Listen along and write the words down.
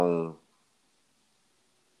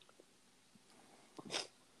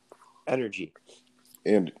Energy.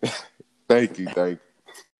 And thank you.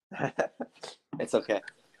 It's okay.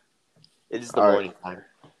 It is the All right, morning time.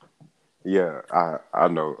 yeah, I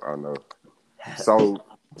know. So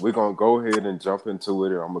we're gonna go ahead and jump into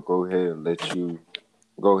it. I'm gonna go ahead and let you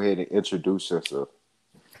go ahead and introduce yourself.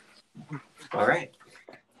 All right.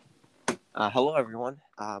 Hello, everyone.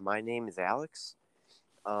 My name is Alex.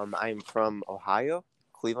 I'm from Ohio,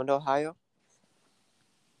 Cleveland, Ohio.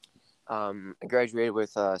 I graduated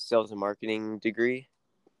with a sales and marketing degree.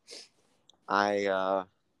 I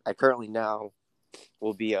currently now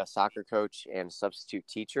will be a soccer coach and substitute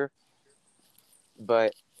teacher.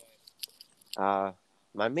 But uh,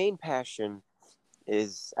 my main passion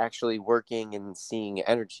is actually working and seeing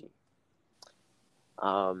energy.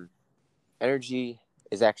 Um, Energy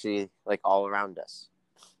is actually like all around us,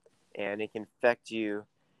 and it can affect you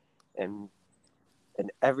in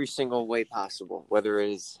every single way possible, whether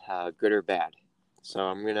it is good or bad. So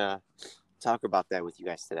I'm gonna talk about that with you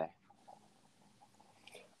guys today.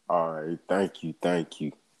 All right, thank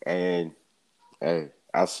you. And hey,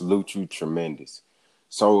 I salute you tremendous.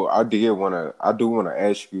 So I do wanna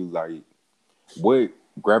ask you like what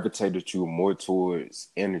gravitated you more towards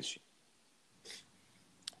energy?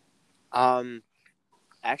 Um,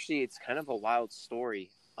 Actually, it's kind of a wild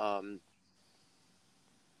story. I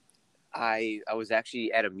was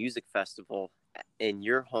actually at a music festival in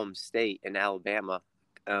your home state in Alabama.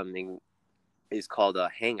 Is called a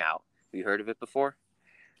Hangout. Have you heard of it before?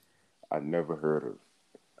 I never heard of.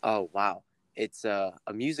 Oh wow, it's a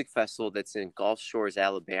music festival that's in Gulf Shores,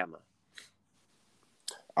 Alabama.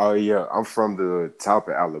 Oh yeah, I'm from the top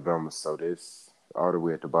of Alabama, so this all the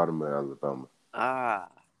way at the bottom of Alabama. Ah,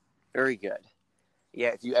 very good. Yeah,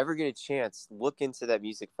 if you ever get a chance, look into that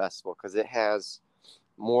music festival because it has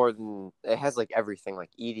like everything like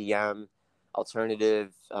EDM,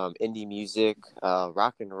 alternative, indie music,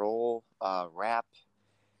 rock and roll, rap.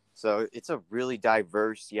 So it's a really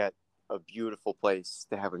diverse yet a beautiful place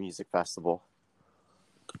to have a music festival.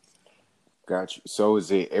 Got you. So is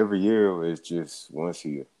it every year or is just once a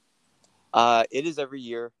year? It is every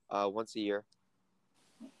year, once a year.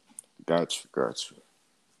 Got you.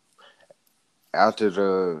 After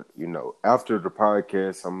the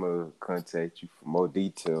podcast, I'm gonna contact you for more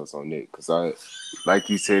details on it because like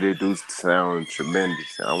you said, it do sound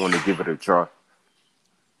tremendous. And I want to give it a try.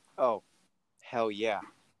 Oh, hell yeah.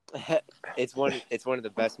 It's one of the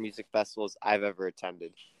best music festivals I've ever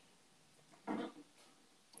attended.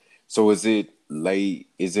 So is it late?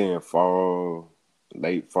 Is it in fall?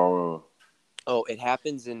 Late fall? Oh, it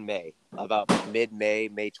happens in May, about mid-May,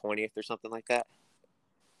 May 20th or something like that.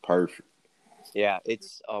 Perfect. Yeah,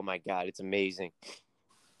 it's oh my god, it's amazing.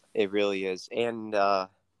 It really is. And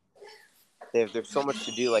there's so much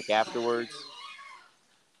to do like afterwards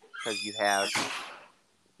because you have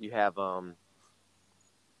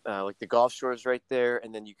like the Gulf Shores right there,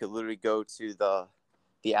 and then you could literally go to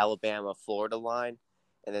the Alabama Florida line,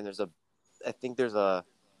 and then I think there's a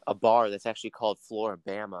bar that's actually called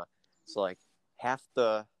Floribama. So like half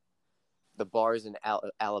the bar is in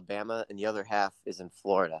Alabama, and the other half is in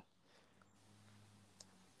Florida.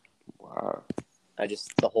 Wow. I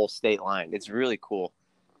just the whole state line. It's really cool.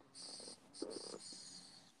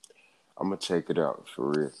 I'm gonna check it out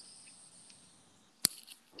for real.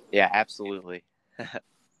 Yeah, absolutely.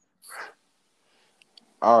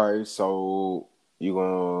 All right, so you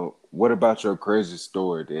gonna what about your crazy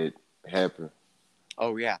story that happened?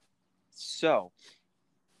 Oh yeah. So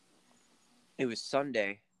it was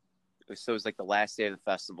Sunday. So it was like the last day of the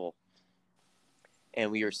festival,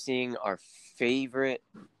 and we were seeing favorite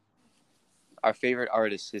our favorite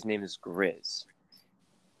artist. His name is Grizz,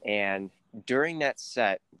 and during that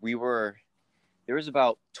set, there was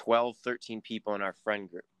about 12, 13 people in our friend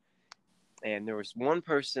group, and there was one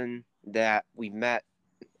person that we met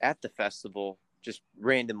at the festival just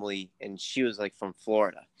randomly, and she was like from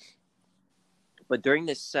Florida. But during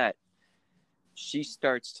this set, she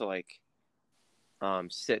starts to like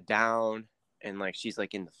sit down, and like she's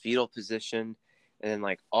like in the fetal position, and then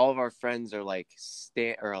like all of our friends are like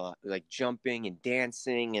like jumping and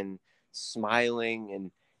dancing and smiling,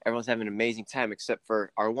 and everyone's having an amazing time except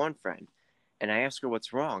for our one friend. And I ask her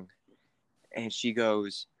what's wrong, and she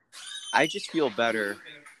goes, "I just feel better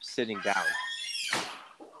sitting down."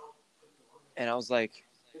 And I was like,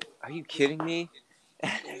 "Are you kidding me?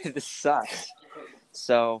 This sucks."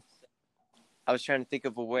 So I was trying to think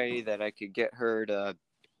of a way that I could get her to,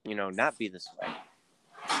 not be this way.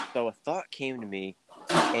 So a thought came to me,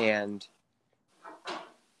 and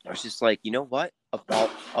I was just like, you know what?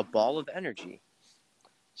 A ball of energy.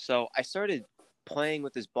 So I started playing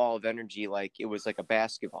with this ball of energy like it was like a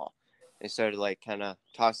basketball. I started like kind of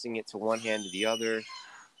tossing it to one hand to the other.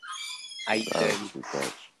 I even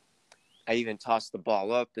I even tossed the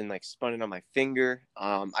ball up and like spun it on my finger.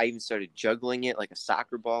 I even started juggling it like a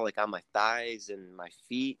soccer ball, like on my thighs and my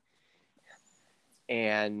feet.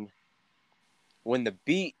 And when the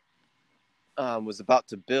beat was about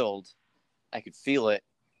to build, I could feel it.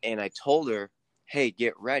 And I told her, "Hey,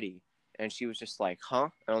 get ready." And she was just like, "Huh?"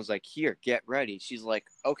 And I was like, "Here, get ready." She's like,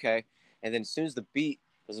 "Okay." And then as soon as the beat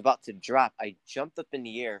was about to drop, I jumped up in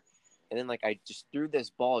the air. And then like I just threw this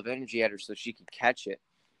ball of energy at her so she could catch it.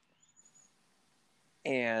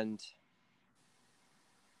 And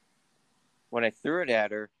when I threw it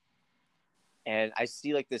at her, and I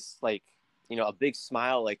see like this, like, a big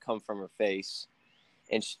smile like come from her face,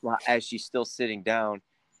 and as she's still sitting down,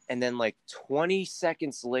 and then like 20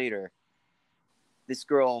 seconds later, this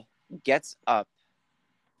girl gets up,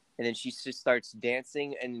 and then she just starts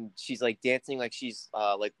dancing, and she's like dancing like she's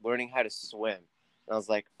like learning how to swim. And I was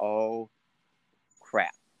like, oh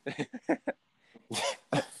crap.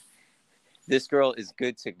 This girl is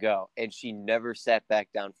good to go. And she never sat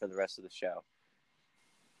back down for the rest of the show.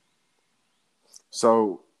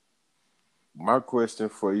 So my question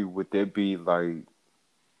for you, would that be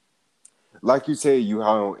like you said, you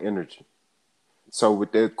high on energy. So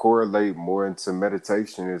would that correlate more into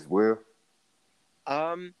meditation as well?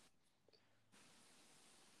 I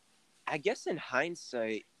guess in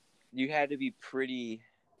hindsight, you had to be pretty,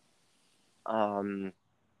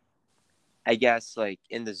 I guess, like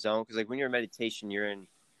in the zone. Because like when you're in meditation, you're in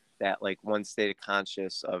that like one state of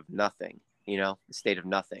conscious of nothing, the state of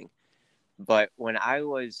nothing. But when I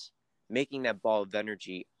was making that ball of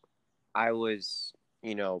energy, I was,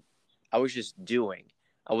 I was just doing.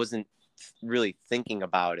 I wasn't really thinking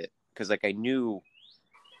about it because like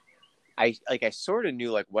I sort of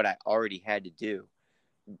knew like what I already had to do,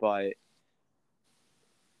 but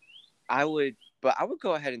I would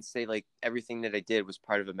go ahead and say like everything that I did was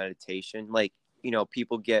part of a meditation. Like,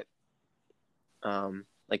 people get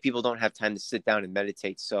like people don't have time to sit down and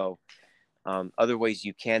meditate. So other ways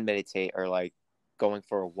you can meditate are like going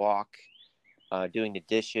for a walk, doing the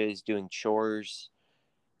dishes, doing chores,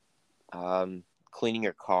 cleaning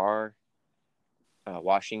your car,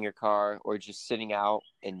 washing your car, or just sitting out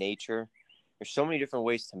in nature. There's so many different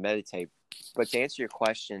ways to meditate. But to answer your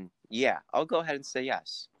question, yeah, I'll go ahead and say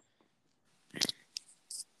yes.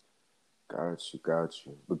 Got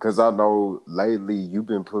you. Because I know lately you've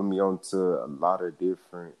been putting me onto a lot of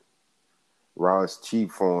different Ross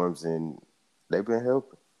cheat forms, and they've been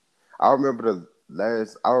helping. I remember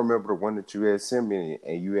the one that you had sent me,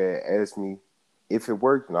 and you had asked me if it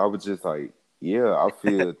worked, and I was just like, yeah, I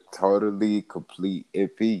feel totally complete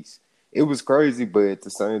at peace. It was crazy, but at the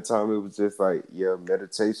same time, it was just like, yeah,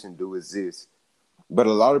 meditation do exist. But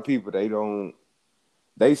a lot of people,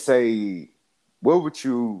 they say, what would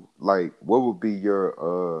you like, what would be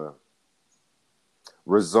your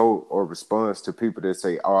result or response to people that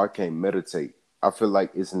say, oh, I can't meditate? I feel like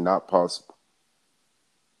it's not possible.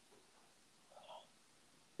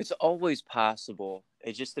 It's always possible.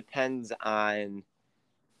 It just depends on,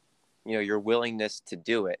 your willingness to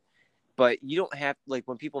do it. But you don't have, like,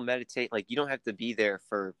 when people meditate, like, you don't have to be there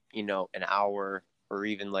for, an hour or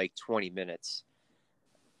even like 20 minutes.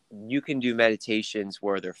 You can do meditations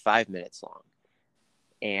where they're 5 minutes long.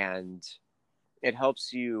 And it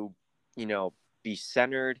helps you, be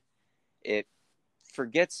centered. It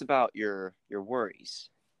forgets about your worries.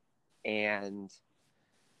 And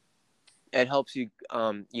it helps you,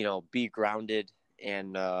 be grounded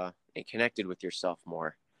and connected with yourself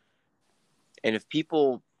more. And if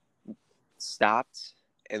people stopped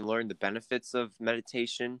and learned the benefits of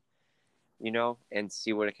meditation, and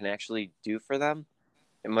see what it can actually do for them,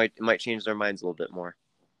 it might change their minds a little bit more.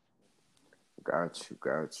 Got you.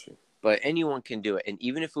 But anyone can do it, and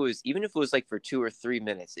even if it was like for 2 or 3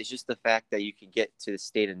 minutes, it's just the fact that you can get to the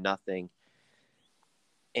state of nothing,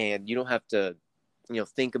 and you don't have to,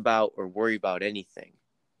 think about or worry about anything,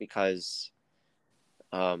 because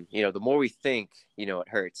the more we think, it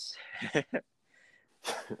hurts.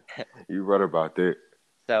 You're right about that.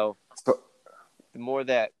 So So, the more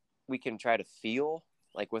that we can try to feel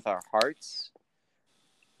like with our hearts,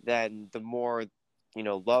 then the more,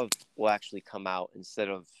 love will actually come out instead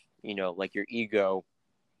of, like your ego,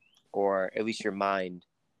 or at least your mind,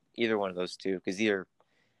 either one of those two, because either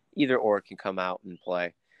or can come out and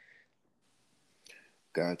play.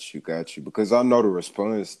 got you. Because I know the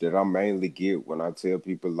response that I mainly get when I tell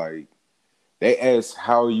people, like, they ask,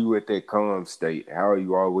 how are you at that calm state? How are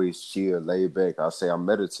you always chill, laid back? I say, I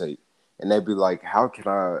meditate. And they be like, how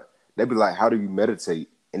do you meditate?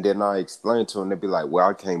 and then I explain to them, they be like, "Well,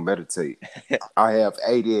 I can't meditate. I have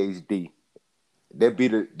ADHD."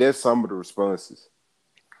 That's some of the responses.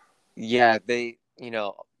 Yeah, they,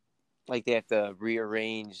 like they have to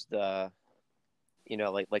rearrange the,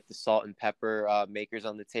 like the salt and pepper makers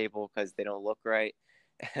on the table because they don't look right,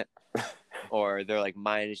 or their like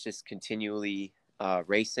mind is just continually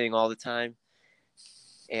racing all the time.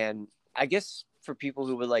 And I guess for people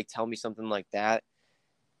who would like tell me something like that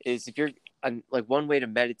is if you're like one way to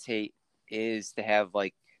meditate is to have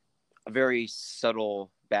like a very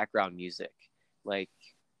subtle background music, like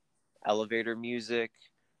elevator music,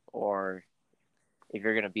 or if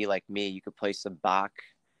you're gonna be like me, you could play some Bach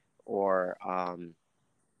or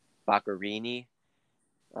Boccherini,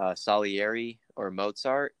 Salieri, or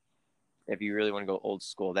Mozart. If you really want to go old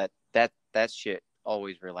school, that shit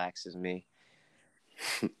always relaxes me.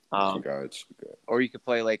 Um, Gotcha. or you could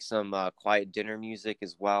play like some quiet dinner music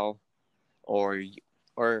as well, or if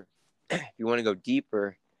you want to go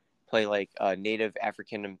deeper, play like Native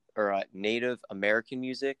African or Native American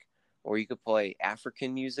music, or you could play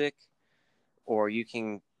African music, or you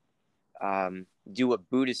can do what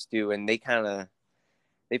Buddhists do, and they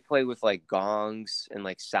play with like gongs and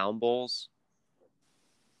like sound bowls.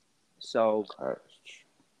 So Gotcha.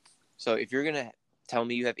 so if you're gonna tell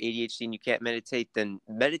me you have ADHD and you can't meditate, then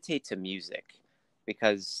meditate to music,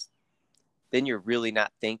 because then you're really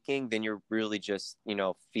not thinking. Then you're really just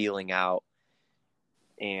feeling out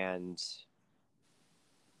and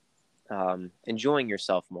enjoying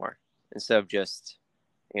yourself more instead of just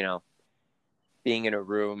you know being in a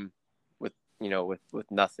room with with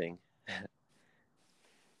nothing.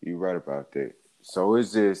 You're right about that. So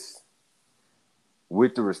it's just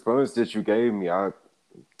with the response that you gave me, I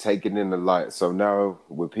take it in the light. So now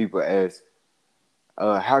when people ask,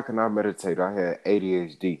 how can I meditate? I had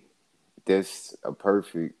ADHD. That's a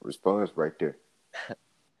perfect response right there.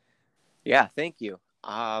 Yeah, thank you.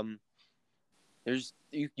 There's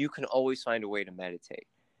you can always find a way to meditate.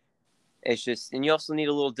 It's just, and you also need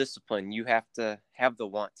a little discipline. You have to have the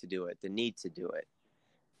want to do it, the need to do it.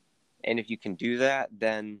 And if you can do that,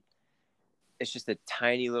 then it's just a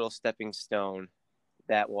tiny little stepping stone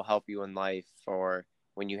that will help you in life, or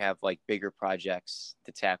when you have like bigger projects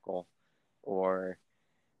to tackle, or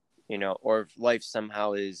or if life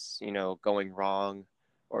somehow is going wrong,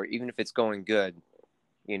 or even if it's going good,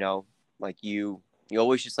 you know like you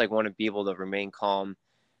always just like want to be able to remain calm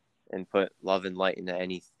and put love and light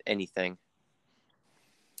into anything.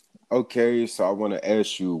 Okay, so I want to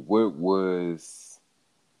ask you, what was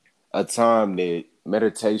a time that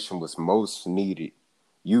meditation was most needed?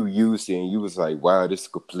 You used it and you was like, wow, this is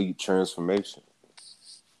a complete transformation.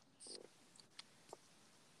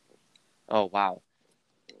 Oh wow,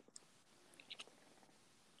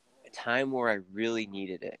 a time where I really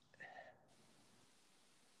needed it.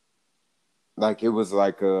 Like it was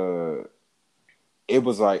like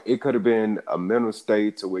it could have been a mental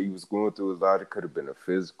state to where you was going through a lot. It could have been a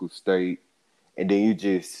physical state, and then you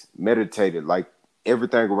just meditated like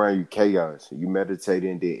everything around you chaos. You meditated,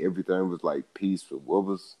 and then everything was like peaceful. What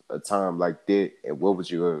was a time like that, and what was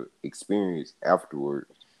your experience afterward?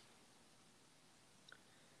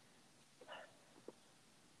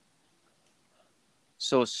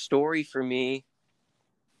 So a story for me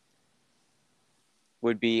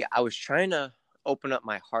would be, I was trying to open up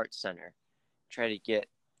my heart center, try to get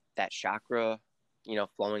that chakra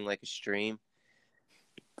flowing like a stream.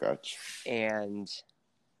 Gotcha. And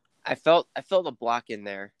I felt a block in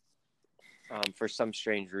there, for some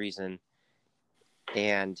strange reason.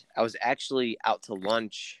 And I was actually out to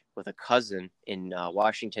lunch with a cousin in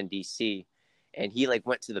Washington D.C., and he like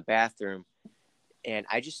went to the bathroom, and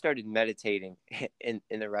I just started meditating in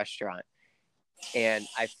the restaurant, and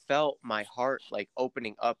I felt my heart like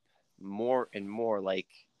opening up more and more, like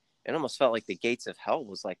it almost felt like the gates of hell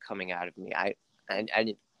was like coming out of me. I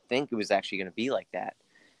didn't think it was actually going to be like that.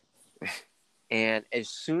 And as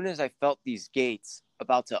soon as I felt these gates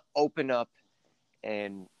about to open up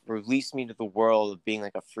and release me to the world of being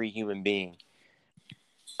like a free human being,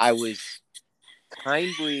 I was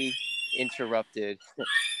kindly interrupted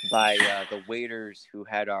by the waiters who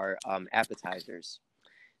had our appetizers.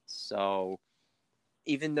 So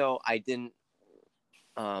even though I didn't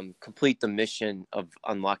complete the mission of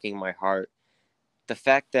unlocking my heart, the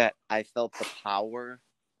fact that I felt the power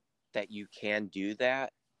that you can do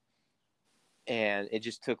that, and it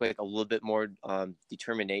just took like a little bit more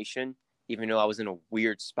determination, even though I was in a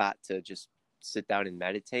weird spot to just sit down and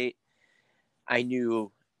meditate, I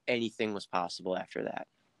knew anything was possible after that.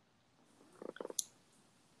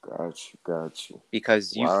 Gotcha.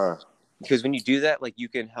 Because Wow. because when you do that, like you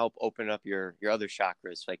can help open up your other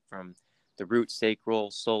chakras, like from the root, sacral,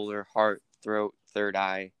 solar, heart, throat, third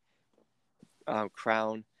eye,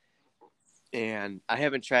 crown. And I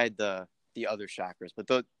haven't tried the other chakras,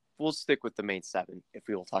 but we'll stick with the main 7 if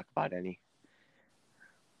we will talk about any.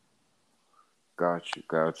 Got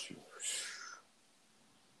you.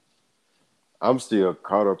 I'm still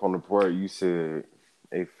caught up on the part you said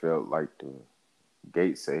it felt like the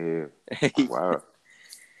gates ahead. Wow.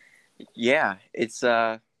 Yeah, it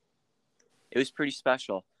was pretty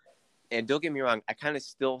special. And don't get me wrong, I kind of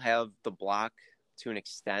still have the block to an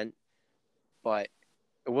extent, but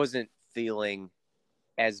it wasn't feeling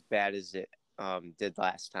as bad as it did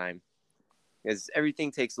last time. Because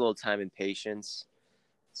everything takes a little time and patience.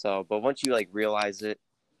 So, but once you like realize it,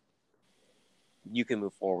 you can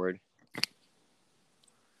move forward.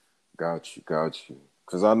 Got you.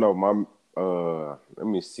 Because I know my, let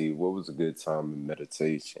me see, what was a good time in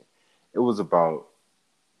meditation? It was about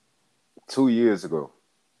 2 years ago.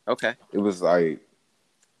 Okay. It was like,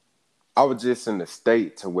 I was just in a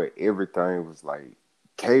state to where everything was like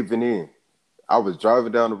caving in. I was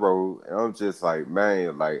driving down the road and I'm just like,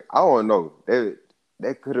 man, like, I don't know.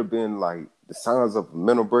 That could have been like the signs of a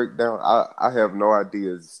mental breakdown. I have no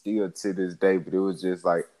idea still to this day, but it was just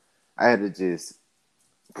like I had to just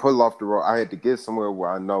pull off the road. I had to get somewhere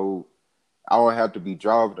where I know I don't have to be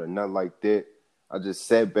driving or nothing like that. I just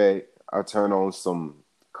sat back. I turned on some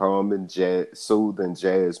calming jazz, soothing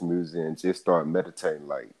jazz music, and just started meditating.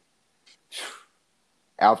 Like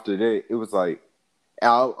after that, it was like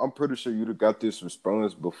I'm pretty sure you'd have got this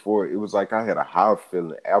response before. It was like I had a high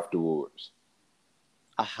feeling afterwards.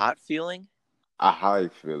 A hot feeling? A high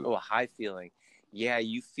feeling. Oh, a high feeling. Yeah,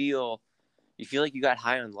 you feel like you got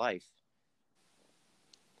high on life.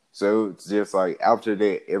 So it's just like after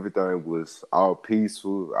that, everything was all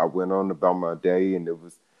peaceful. I went on about my day, and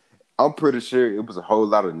I'm pretty sure it was a whole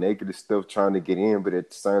lot of negative stuff trying to get in, but at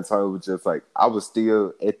the same time, it was just like I was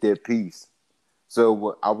still at that peace.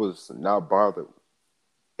 So I was not bothered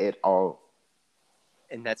at all.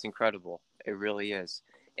 And that's incredible. It really is.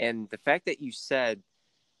 And the fact that you said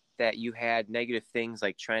that you had negative things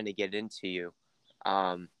like trying to get into you,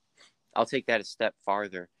 um, I'll take that a step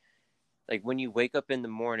farther. Like when you wake up in the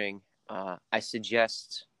morning, I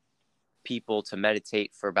suggest people to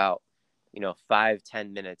meditate for about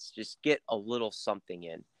 5-10 minutes. Just get a little something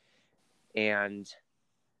in. And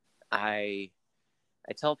I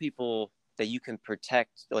tell people that you can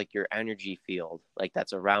protect like your energy field, like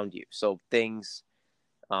that's around you. So things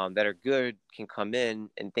that are good can come in,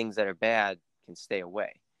 and things that are bad can stay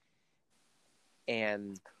away.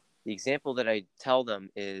 And the example that I tell them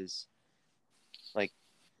is like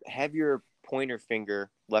have your pointer finger,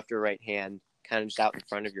 left or right hand, kind of just out in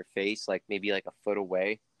front of your face, like maybe like a foot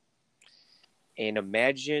away. And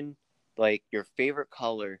imagine like your favorite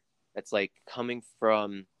color that's like coming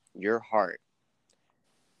from your heart.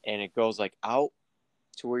 And it goes like out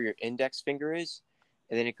to where your index finger is.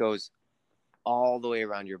 And then it goes all the way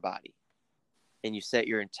around your body. And you set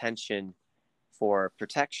your intention for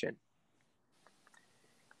protection.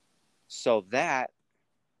 So that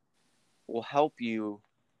will help you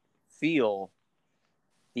feel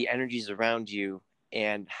the energies around you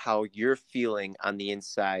and how you're feeling on the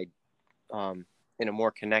inside in a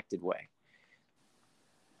more connected way.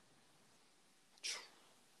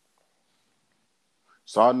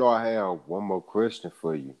 So I know I have one more question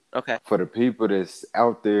for you. Okay. For the people that's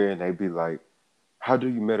out there and they be like, how do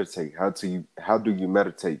you meditate? How do you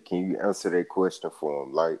meditate? Can you answer that question for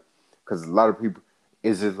them? Like, because a lot of people,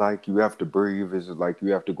 is it like you have to breathe? Is it like you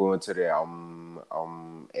have to go into that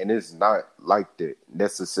and it's not like that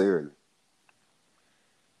necessarily.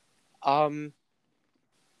 Um,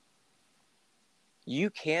 you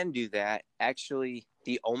can do that. Actually,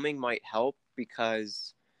 the oming might help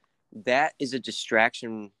because that is a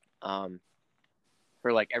distraction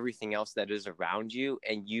for like everything else that is around you,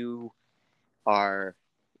 and you are,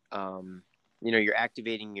 you're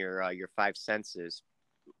activating your 5 senses.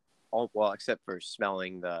 All well, except for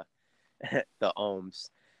smelling the the ohms,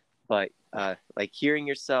 but like hearing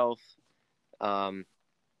yourself, um,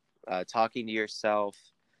 talking to yourself,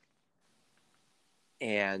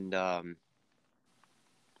 and and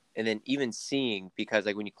then even seeing, because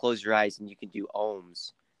like when you close your eyes and you can do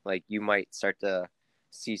ohms, like you might start to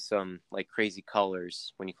see some like crazy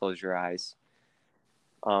colors when you close your eyes.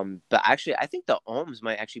 But actually, I think the ohms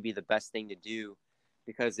might actually be the best thing to do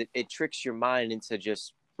because it tricks your mind into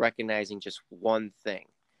just recognizing just one thing.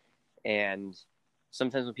 And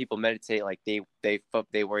sometimes when people meditate, like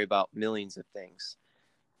they worry about millions of things.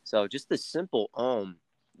 So just the simple ohm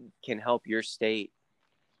can help your state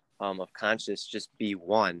of conscious just be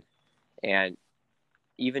one. And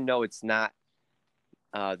even though it's not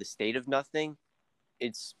the state of nothing,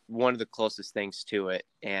 it's one of the closest things to it,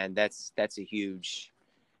 and that's a huge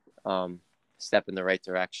step in the right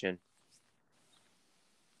direction.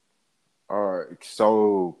 All right.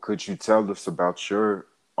 So could you tell us about your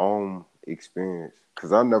own experience?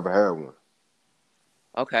 Because I never had one.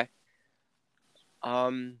 Okay.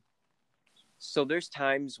 Um, so there's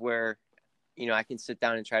times where, I can sit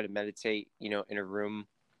down and try to meditate, in a room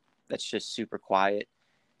that's just super quiet.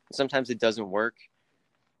 Sometimes it doesn't work.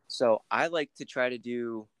 So I like to try to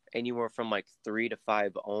do anywhere from like 3 to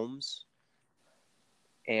 5 ohms,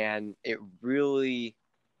 and it really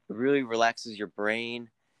relaxes your brain.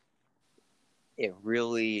 It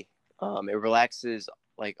relaxes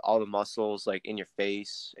like all the muscles like in your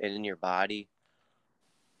face and in your body,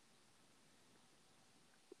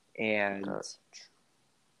 and Gotcha.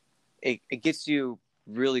 it gets you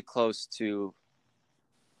really close to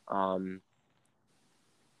um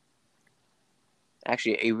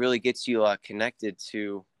actually it really gets you connected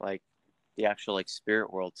to like the actual like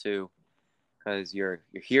spirit world too, because you're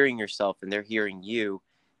hearing yourself and they're hearing you,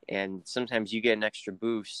 and sometimes you get an extra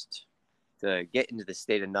boost to get into the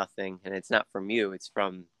state of nothing, and it's not from you, it's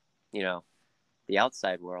from you know the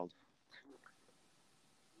outside world.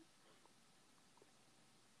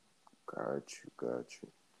 Got you. Got you.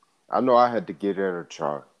 I know I had to get it a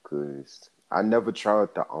try because I never tried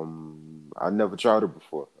it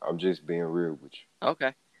before. I'm just being real with you.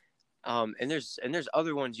 Okay. And there's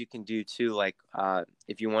other ones you can do too, like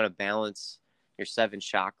if you want to balance your 7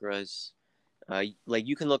 chakras, like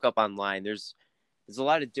you can look up online. There's a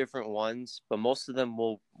lot of different ones, but most of them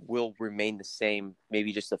will remain the same.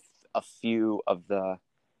 Maybe just a few of the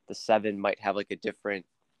 7 might have like a different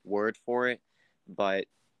word for it, but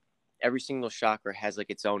every single chakra has like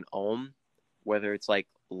its own ohm, whether it's like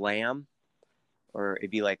lam, or it'd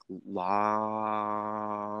be like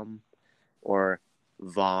lam, or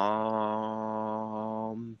vam,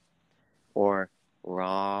 or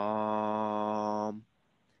ram.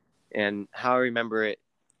 And how I remember it,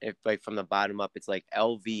 if like from the bottom up, it's like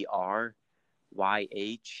LVR,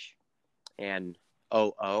 YH, and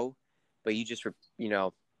OO. But you just,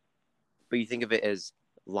 but you think of it as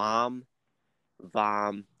lam,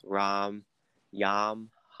 vam, ram, yam,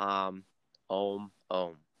 ham, om,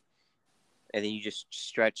 om. And then you just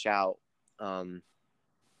stretch out um,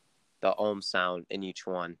 the om sound in each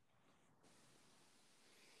one.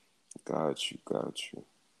 Got you. Got you.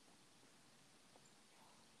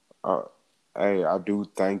 Uh, hey, I do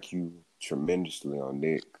thank you tremendously on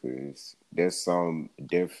that because that's something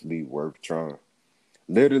definitely worth trying.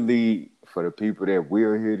 Literally, for the people that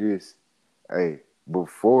will hear this, hey,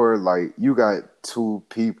 before like you got two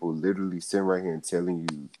people literally sitting right here and telling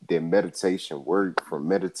you that meditation work from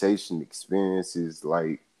meditation experiences,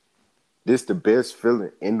 like this the best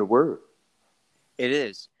feeling in the world. It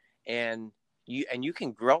is, and you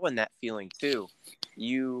can grow in that feeling too.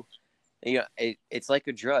 You it's like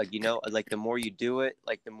a drug. Like the more you do it,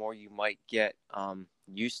 like the more you might get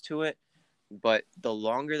used to it. But the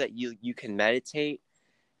longer that you can meditate,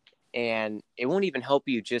 and it won't even help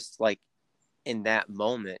you just like in that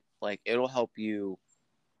moment. Like it'll help you,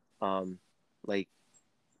 um, like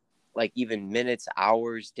even minutes,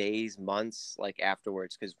 hours, days, months, like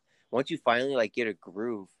afterwards. Because once you finally like get a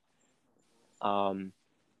groove, um,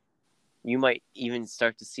 you might even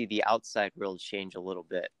start to see the outside world change a little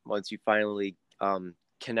bit once you finally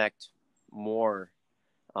connect more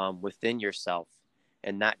within yourself,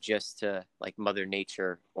 and not just to like Mother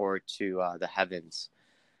Nature or to the heavens.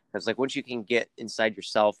 Because like once you can get inside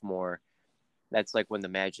yourself more, that's like when the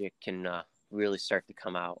magic can really start to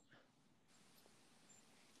come out.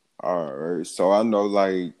 All right, so I know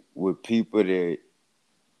like with people that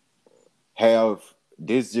have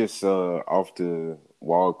this just off the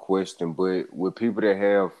wall question, but with people that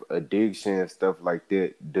have addiction and stuff like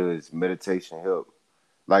that, does meditation help?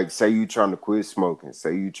 Like, say you trying to quit smoking,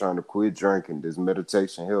 say you trying to quit drinking, does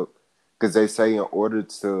meditation help? Because they say in order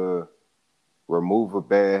to remove a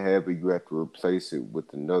bad habit, you have to replace it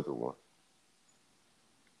with another one.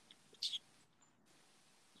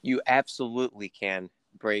 You absolutely can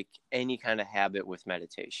break any kind of habit with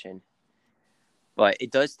meditation, but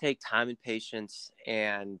it does take time and patience,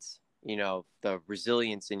 and the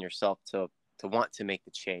resilience in yourself to want to make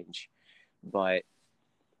the change. But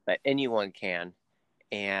anyone can.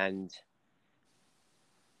 And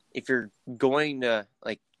if you're going to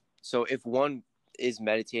like, so if one is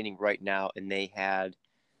meditating right now and they had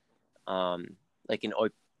like an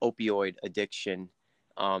opioid addiction,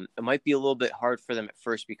 it might be a little bit hard for them at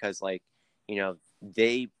first, because like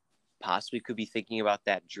they possibly could be thinking about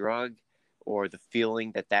that drug or the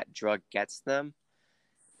feeling that that drug gets them.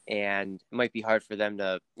 and it might be hard for them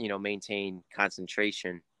to, maintain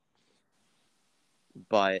concentration.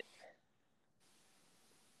 But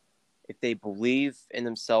if they believe in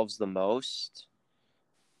themselves the most,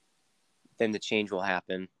 then the change will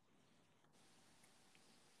happen.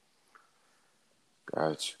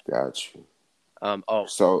 Got you. Oh,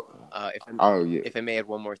 So, if oh yeah, if I may add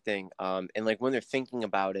one more thing, and like when they're thinking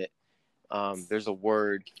about it, there's a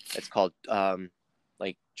word that's called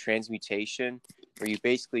like transmutation, where you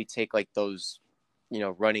basically take like those,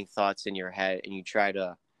 running thoughts in your head, and you try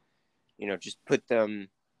to, just put them,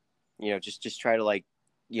 just try to like,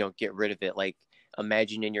 get rid of it. Like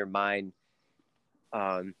imagine in your mind,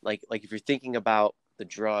 like if you're thinking about the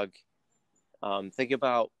drug, think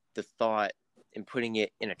about the thought and putting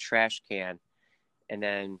it in a trash can, and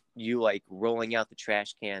then you like rolling out the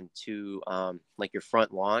trash can to like your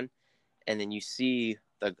front lawn, and then you see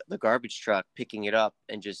the garbage truck picking it up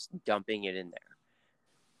and just dumping it in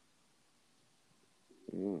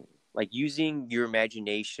there. Like using your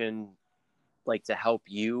imagination like to help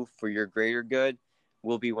you for your greater good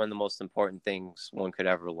will be one of the most important things one could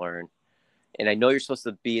ever learn. And I know you're supposed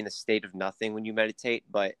to be in a state of nothing when you meditate,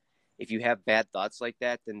 but if you have bad thoughts like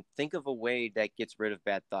that, then think of a way that gets rid of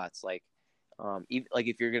bad thoughts. Like, even like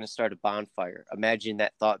if you're going to start a bonfire, imagine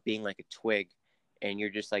that thought being like a twig, and you're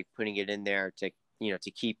just like putting it in there to,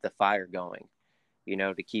 to keep the fire going,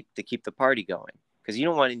 to keep the party going, because you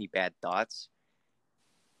don't want any bad thoughts.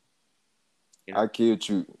 I kid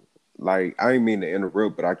you. Like, I didn't mean to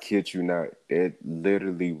interrupt, but I kid you not. That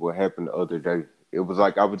literally what happened the other day. It was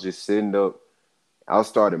like I was just sitting up. I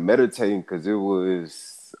started meditating because it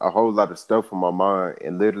was a whole lot of stuff on my mind,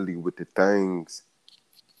 and literally with the things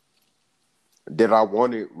that I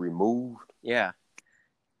wanted removed, Yeah.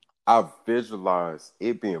 I visualized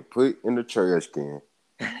it being put in the trash can.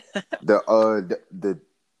 The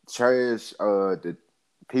trash, the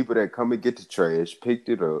people that come and get the trash picked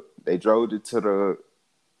it up. They drove it to the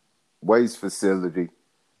waste facility,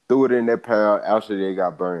 threw it in that pile after they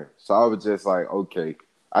got burned. So I was just like, okay,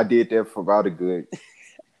 I did that for about a good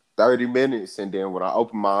 30 minutes. And then when I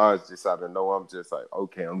opened my eyes, just out of nowhere, I'm just like,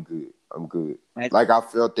 okay, I'm good. I'm good. Like I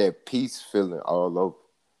felt that peace feeling all over.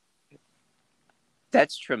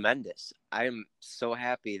 That's tremendous. I'm so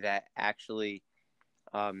happy that actually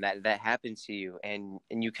that happened to you, and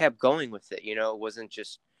you kept going with it. It wasn't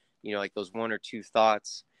just like those one or two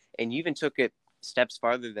thoughts, and you even took it steps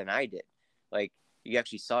farther than I did. Like you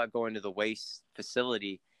actually saw it go into the waste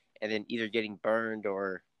facility, and then either getting burned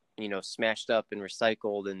or smashed up and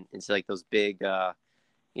recycled and into like those big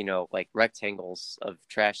like rectangles of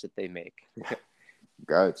trash that they make.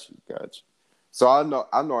 Got you. So I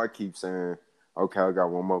know I keep saying, okay, I got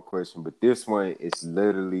one more question, but this one is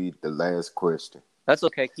literally the last question. That's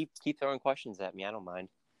okay. Keep throwing questions at me. I don't mind.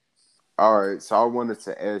 All right, so I wanted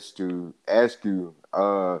to ask you,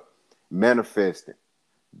 manifesting.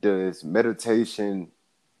 Does meditation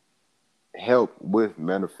help with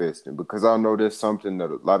manifesting? Because I know that's something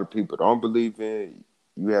that a lot of people don't believe in.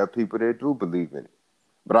 You have people that do believe in it.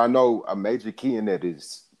 But I know a major key in that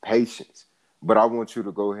is patience. But I want you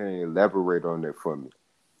to go ahead and elaborate on that for me.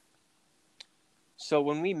 So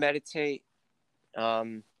when we meditate,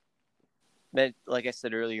 um, like I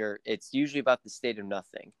said earlier, it's usually about the state of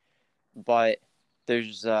nothing. But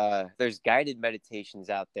there's guided meditations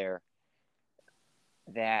out there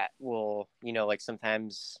that will, like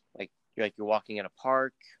sometimes you're walking in a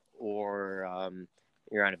park, or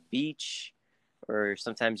you're on a beach, or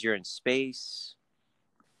sometimes you're in space.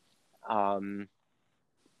 Um,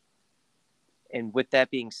 and with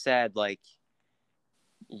that being said, like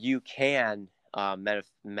you can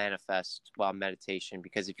manifest while meditation,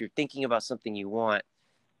 because if you're thinking about something you want,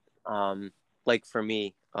 like for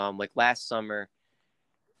me, like last summer,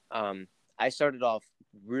 um, I started off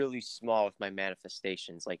really small with my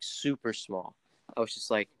manifestations, like super small. I was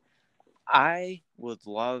just like, I would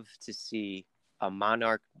love to see a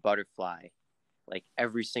monarch butterfly like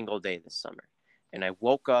every single day this summer. And I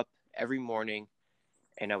woke up every morning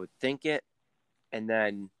and I would think it, and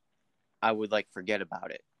then I would like forget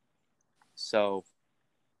about it. So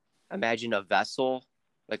imagine a vessel,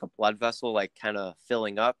 like a blood vessel, like kind of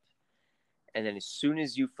filling up. And then as soon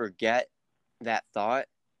as you forget that thought,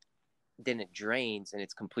 then it drains and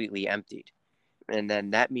it's completely emptied. And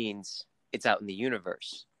then that means it's out in the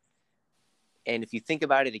universe. And if you think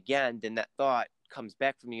about it again, then that thought comes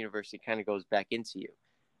back from the universe. It kind of goes back into you.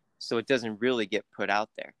 So it doesn't really get put out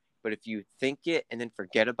there. But if you think it and then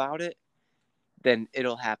forget about it, then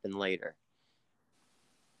it'll happen later.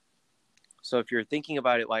 So if you're thinking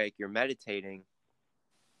about it like you're meditating,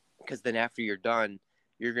 because then after you're done,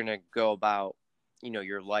 you're going to go about,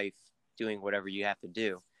 your life doing whatever you have to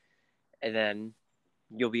do. and then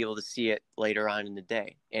you'll be able to see it later on in the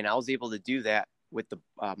day. And I was able to do that with the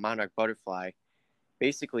monarch butterfly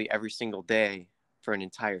basically every single day for an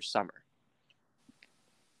entire summer.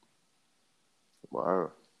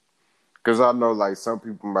 Wow. Because I know, like, some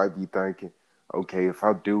people might be thinking, okay, if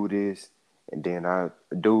I do this and then I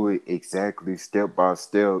do it exactly step by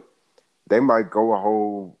step, they might go a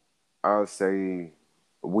whole, I'll say,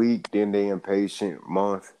 week, then they impatient,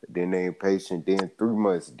 month, then they impatient, then 3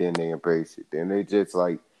 months, then they impatient. Then they just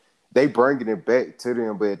like, they bringing it back to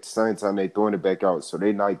them, but at the same time, they throwing it back out. So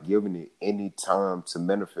they not giving it any time to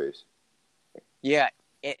manifest. Yeah,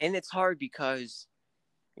 and it's hard because,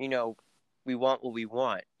 we want what we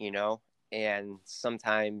want, and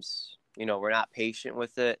sometimes, we're not patient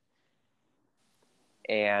with it.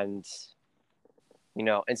 And,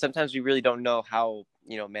 and sometimes we really don't know how,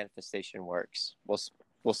 manifestation works.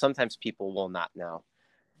 Well, sometimes people will not know.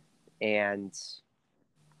 And,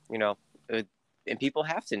 you know, and people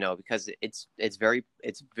have to know because it's very,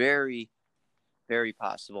 very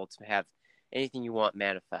possible to have anything you want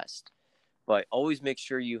manifest. But always make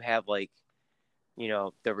sure you have the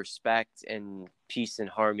respect and peace and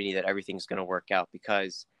harmony that everything's going to work out.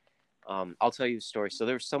 Because I'll tell you a story. So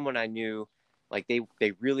there was someone I knew, like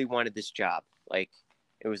they really wanted this job. Like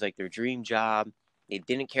it was like their dream job. They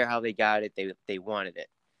didn't care how they got it. They wanted it.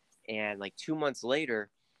 And like 2 months later,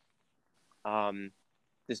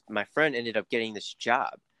 my friend ended up getting this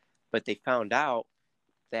job, but they found out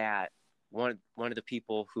that one of the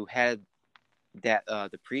people who had that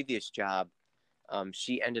the previous job,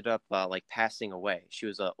 she ended up like passing away. She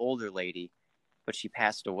was an older lady, but she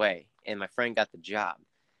passed away, and my friend got the job.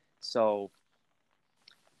 So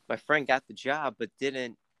my friend got the job, but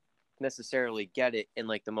didn't necessarily get it in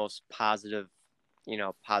like the most positive,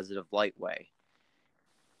 positive light way.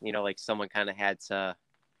 Like someone kind of had to,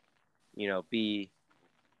 be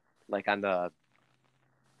like on the,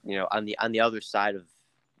 on the other side of,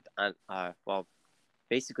 well,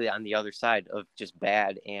 basically on the other side of just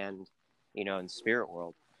bad and, in the spirit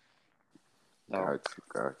world. So,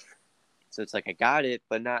 Gotcha. so it's like I got it,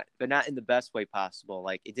 but not in the best way possible.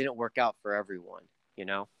 Like it didn't work out for everyone,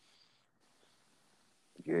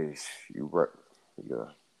 Yes, you're right.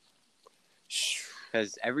 Yeah.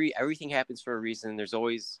 because everything happens for a reason. There's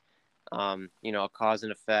always, a cause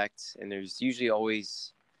and effect, and there's usually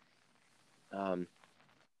always a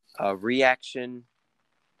reaction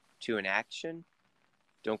to an action.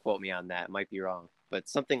 Don't quote me on that; it might be wrong, but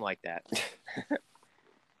something like that.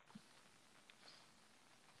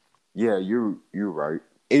 Yeah, you're right.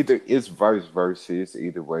 Either it's vice versa. It's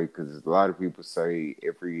either way because a lot of people say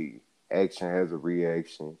every action has a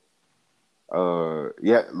reaction.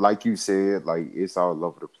 Yeah, like you said, like it's all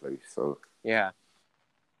over the place. So Yeah,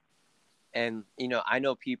 and I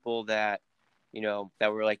know people that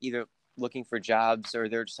that were like either looking for jobs or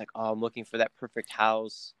they're just like, oh, I'm looking for that perfect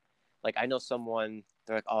house. Like I know someone,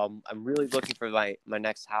 they're like, oh, I'm really looking for my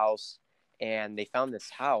next house, and they found this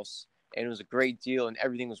house and it was a great deal and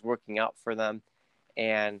everything was working out for them,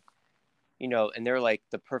 and and they're like,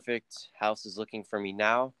 the perfect house is looking for me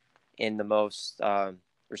now in the most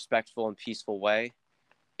respectful and peaceful way.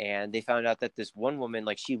 And they found out that this one woman,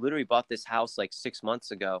 like, she literally bought this house like 6 months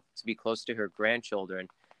ago to be close to her grandchildren,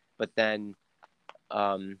 but then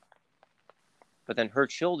um, her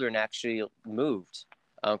children actually moved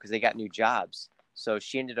because they got new jobs. So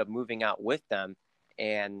she ended up moving out with them,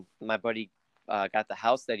 and my buddy got the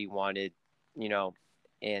house that he wanted,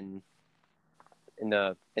 in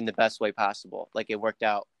the best way possible. Like it worked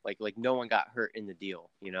out. Like no one got hurt in the deal.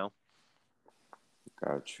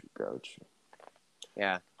 got you.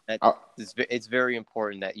 Yeah, Uh, it's very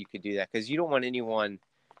important that you could do that because you don't want anyone,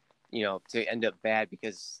 to end up bad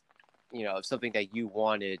because, of something that you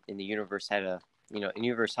wanted and the universe had the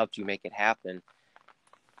universe helped you make it happen.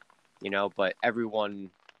 But everyone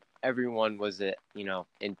was it,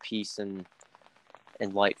 in peace and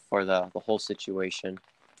light for the whole situation.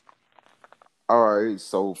 all right.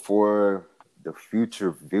 So for the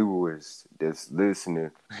future viewers that's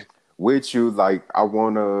listening, with you, like I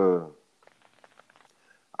wanna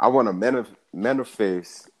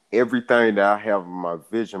manifest everything that I have on my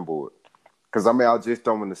vision board. Cause I mean, I just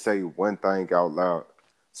don't want to say one thing out loud.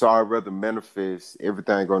 So I'd rather manifest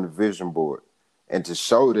everything on the vision board, and to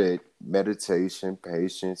show that meditation,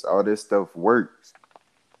 patience, all this stuff works.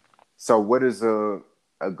 So what is a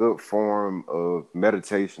good form of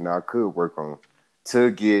meditation I could work on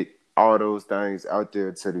to get all those things out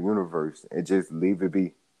there to the universe and just leave it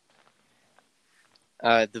be?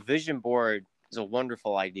 The vision board is a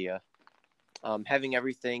wonderful idea. Having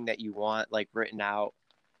everything that you want like written out.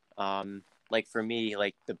 Like for me,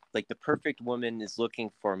 like the perfect woman is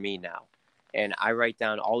looking for me now. and I write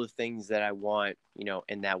down all the things that I want,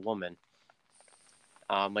 in that woman.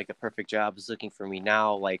 Like the perfect job is looking for me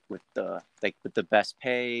now, like with the best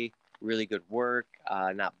pay, really good work,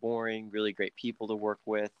 not boring, really great people to work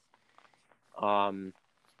with. Um,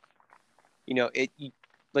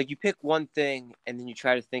 like you pick one thing and then you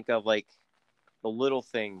try to think of like the little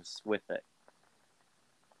things with it,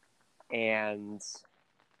 and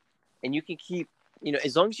you can keep,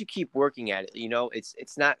 as long as you keep working at it,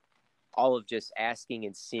 it's not all of just asking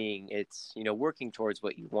and seeing. It's, working towards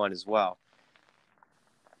what you want as well,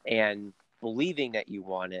 and believing that you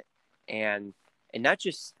want it, and not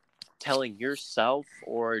just telling yourself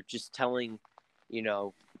or just telling, you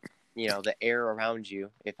know, the air around you,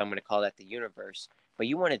 if I'm going to call that the universe, but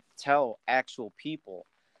you want to tell actual people,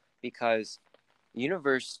 because the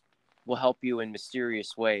universe will help you in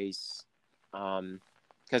mysterious ways.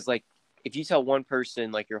 Because like if you tell one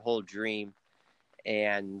person like your whole dream,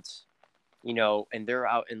 and and they're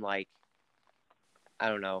out in like, I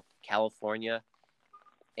don't know, California,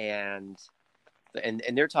 and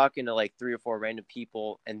they're talking to like three or four random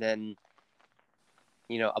people, and then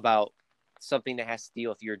about something that has to deal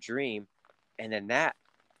with your dream, and then that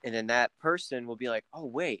person will be like, oh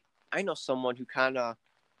wait, I know someone who kind of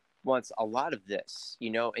wants a lot of this,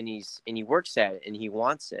 and he works at it and he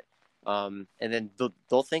wants it. And then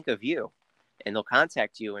they'll think of you, and they'll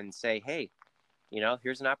contact you and say, hey,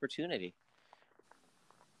 here's an opportunity.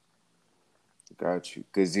 Got you.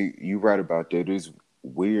 Because you right about that. It's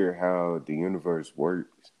weird how the universe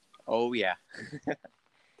works. Oh yeah.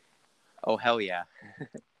 Oh hell yeah.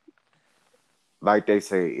 Like they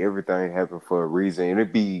say, everything happened for a reason, and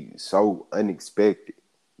it be so unexpected.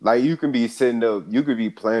 Like you can be sitting up, you could be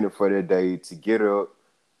planning for that day to get up,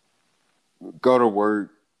 go to work,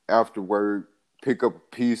 after work, pick up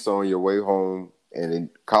a piece on your way home, and then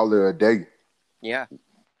call it a day. Yeah.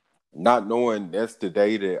 Not knowing that's the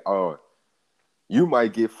day that you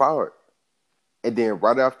might get fired. And then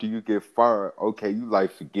right after you get fired, okay, you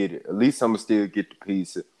like forget it. At least I'ma still get the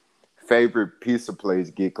pizza. Favorite pizza place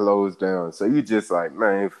get closed down. So you just like,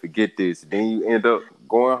 man, forget this. Then you end up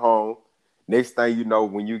going home. Next thing you know,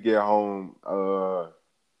 when you get home,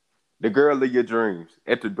 the girl of your dreams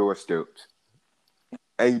at the doorsteps.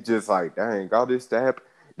 And you just like, dang, all this to happen.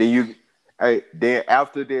 Then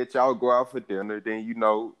after that, y'all go out for dinner. Then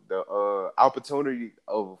the opportunity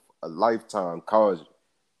of a lifetime calls you.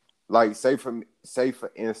 Like say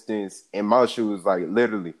for instance, in my shoes, like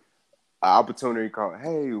literally, an opportunity called,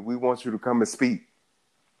 hey, we want you to come and speak.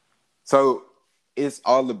 So it's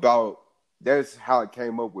all about, that's how it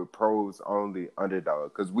came up with pros only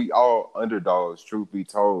underdog. Because we all underdogs, truth be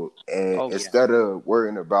told. And Oh yeah. instead of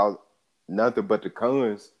worrying about nothing but the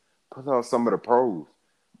cons, put on some of the pros.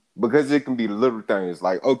 Because it can be little things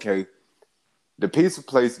like, okay, the pizza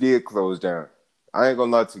place did close down. I ain't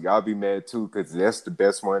gonna lie to you, I'll be mad too, because that's the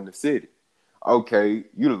best one in the city. Okay,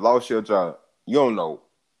 you lost your job. You don't know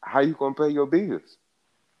how you gonna pay your bills.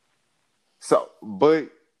 So, but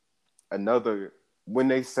another, when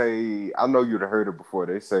they say, I know you'd have heard it before.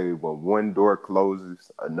 They say when one door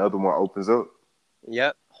closes, another one opens up.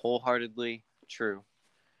 Yep. Wholeheartedly true.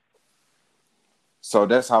 So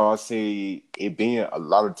that's how I see it being a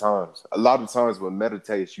lot of times. A lot of times with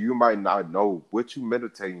meditation, you might not know what you're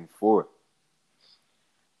meditating for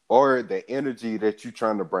or the energy that you're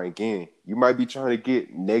trying to bring in. You might be trying to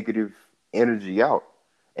get negative energy out.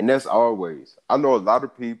 And that's always. I know a lot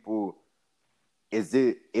of people, is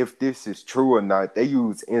it, if this is true or not, they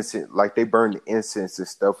use incense, like they burn the incense and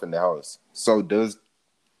stuff in the house. So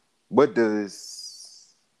what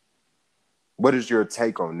does what is your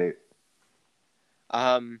take on it?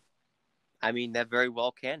 Um, I mean, that very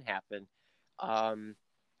well can happen. Um,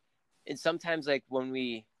 and sometimes like when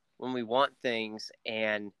we want things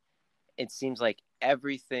and it seems like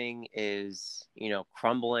everything is,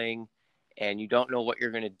 crumbling, and you don't know what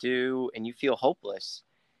you're going to do and you feel hopeless.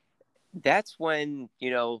 That's when,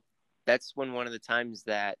 that's when one of the times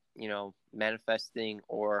that, manifesting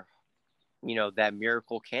or, that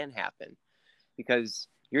miracle can happen, because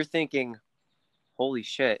you're thinking, holy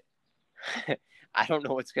shit, I don't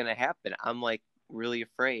know what's going to happen. I'm like really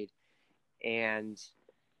afraid. And,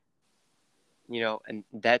 and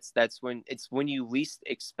that's when you least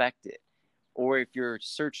expect it. Or if you're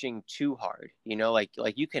searching too hard,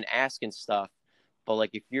 like you can ask and stuff, but like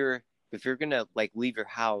if you're gonna like leave your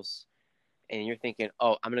house and you're thinking,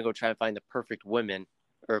 oh, I'm gonna go try to find the perfect woman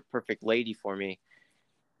or perfect lady for me,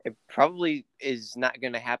 it probably is not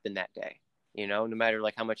gonna happen that day, no matter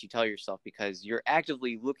like how much you tell yourself, because you're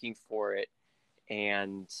actively looking for it,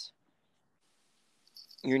 and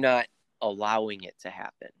you're not allowing it to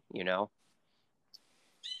happen.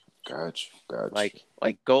 Gotcha. Gotcha.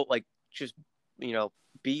 Like go, like just,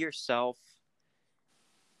 be yourself,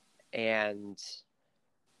 and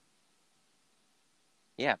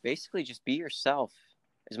yeah, basically just be yourself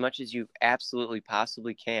as much as you absolutely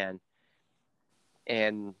possibly can,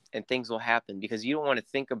 and things will happen, because you don't want to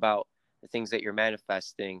think about the things that you're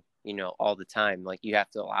manifesting, all the time. Like, you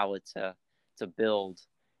have to allow it to build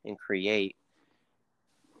and create.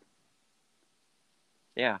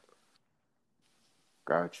 Yeah.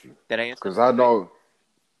 Got you. Did I answer Because the I question? know,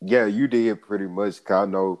 yeah, you did pretty much. 'Cause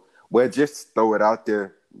I know, well, just throw it out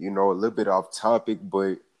there, a little bit off topic,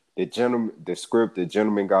 but the script, the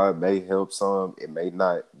Gentleman God may help some, it may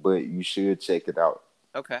not, but you should check it out.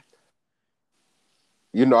 Okay.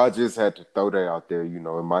 I just had to throw that out there.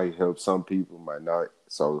 It might help some people, might not.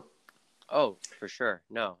 So, Oh, for sure.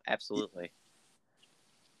 No, absolutely.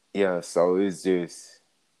 yeah, so it's just,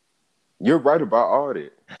 you're right about all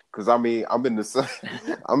that. Because I mean, I'm in the same,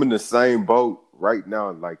 I'm in the same boat right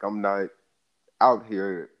now. Like, I'm not out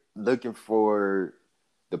here looking for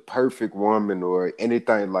the perfect woman or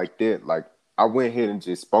anything like that. Like, I went ahead and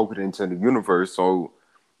just spoke it into the universe. So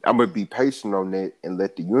I'm gonna be patient on that and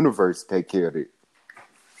let the universe take care of it.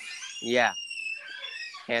 Yeah,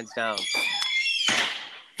 hands down.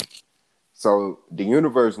 So the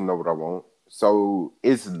universe know what I want. So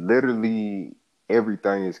it's literally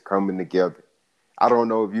everything is coming together. I don't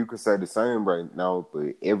know if you could say the same right now,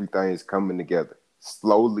 but everything is coming together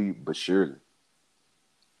slowly but surely.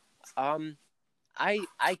 Um, I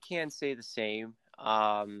can say the same.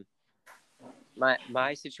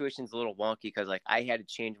 My situation's a little wonky because, like, I had to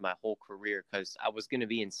change my whole career because I was going to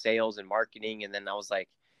be in sales and marketing, and then I was like,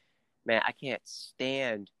 man, I can't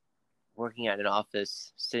stand working at an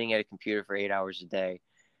office, sitting at a computer for 8 hours a day.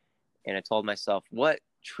 And I told myself, what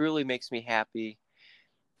truly makes me happy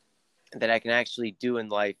that I can actually do in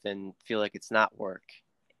life and feel like it's not work.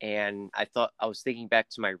 And I was thinking back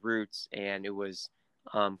to my roots, and it was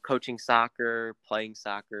coaching soccer, playing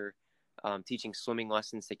soccer, teaching swimming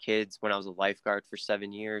lessons to kids when I was a lifeguard for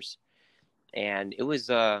 7 years. And it was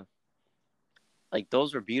like,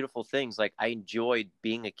 those were beautiful things. Like, I enjoyed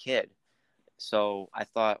being a kid. So I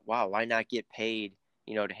thought, wow, why not get paid,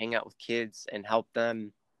 to hang out with kids and help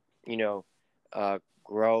them, you know,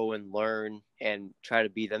 grow and learn and try to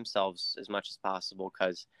be themselves as much as possible.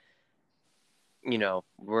 Because,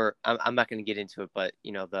 I'm not going to get into it, but,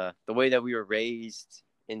 the way that we were raised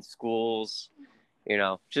in schools,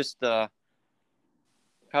 just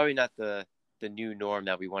probably not the new norm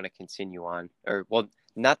that we want to continue on, or, well,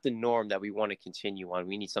 not the norm that we want to continue on.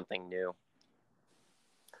 We need something new.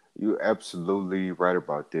 You're absolutely right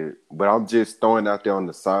about that. But I'm just throwing out there on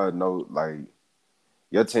the side note, like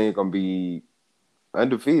your team gonna be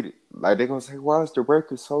undefeated. Like they're gonna say, "Why is the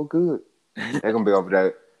record so good?" They're gonna be over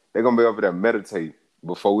there. They're gonna be over there meditate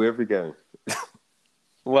before every game.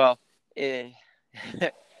 Well, I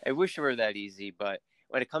wish it were that easy, but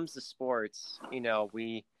when it comes to sports,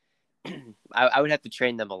 we I would have to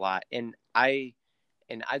train them a lot, and I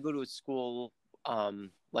go to a school,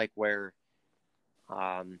 like, where,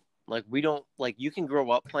 like, we don't, like, you can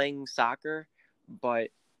grow up playing soccer, but,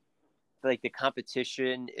 like, the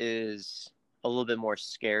competition is a little bit more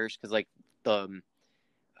scarce, because, like, the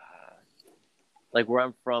like, where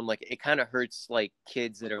I'm from, like, it kind of hurts, like,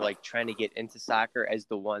 kids that are, like, trying to get into soccer as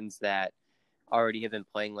the ones that already have been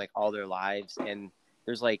playing, like, all their lives. And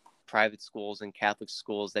there's, like, private schools and Catholic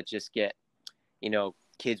schools that just get,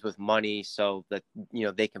 kids with money so that,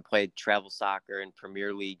 they can play travel soccer and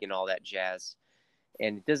Premier League and all that jazz.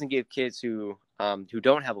 And it doesn't give kids who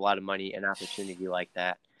don't have a lot of money an opportunity like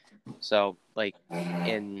that. So, like,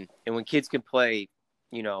 and when kids can play,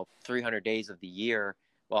 300 days of the year,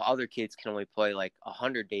 while other kids can only play like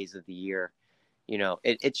 100 days of the year,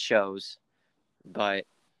 it shows. But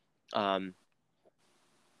um,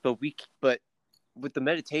 but with the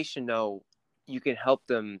meditation, though, you can help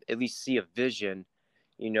them at least see a vision,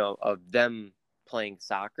 of them playing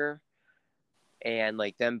soccer, and,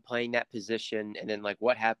 like, them playing that position, and then, like,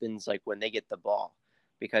 what happens, like, when they get the ball,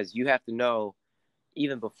 because you have to know,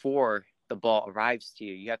 even before the ball arrives to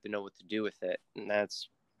you, you have to know what to do with it. And that's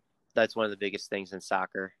one of the biggest things in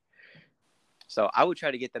soccer. So I would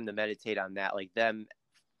try to get them to meditate on that, like, them,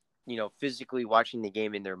 physically watching the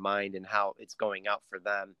game in their mind and how it's going out for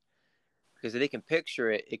them. Because if they can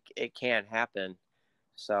picture it, it can happen.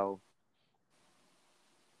 So,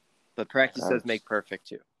 but practice does Gotcha. make perfect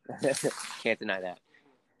too. Can't deny that.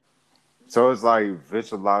 So it's like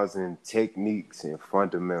visualizing techniques and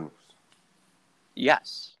fundamentals.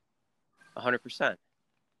 Yes, 100%.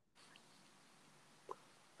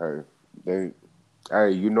 Hey, they,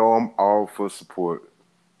 hey, I'm all for support.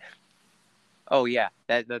 Oh yeah,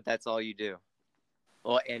 that's all you do.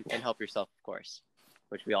 Well, and help yourself, of course,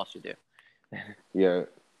 which we all should do. Yeah,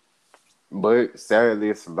 but sadly,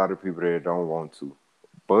 it's a lot of people that don't want to.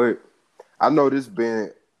 But I know this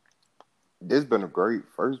been a great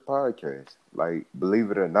first podcast. Like, believe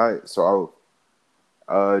it or not. So,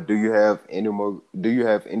 do you have any more? Do you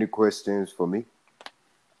have any questions for me?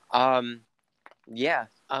 Um, yeah.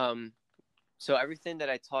 So everything that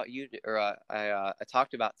I taught you, or I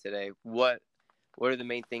talked about today, what are the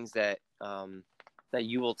main things that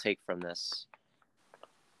you will take from this?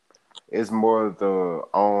 It's more of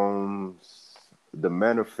the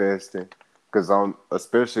manifesting, because I'm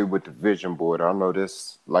especially with the vision board. I know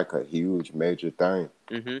that's like a huge major thing.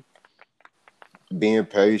 Mm-hmm. Being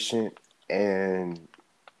patient and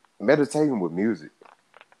meditating with music.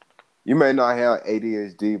 You may not have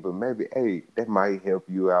ADHD, but maybe, hey, that might help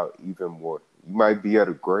you out even more. You might be at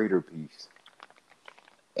a greater peace.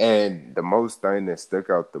 And the most thing that stuck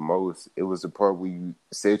out the most, it was the part where you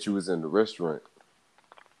said you was in the restaurant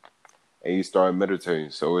and you started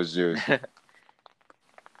meditating. So it's just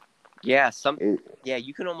Yeah, it. yeah,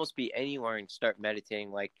 you can almost be anywhere and start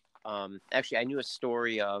meditating. Like, actually, I knew a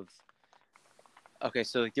story of. Okay,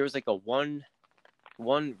 so like, there was like one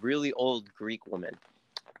really old Greek woman,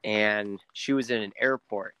 and she was in an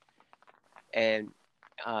airport, and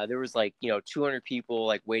there was like 200 people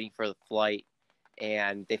like waiting for the flight,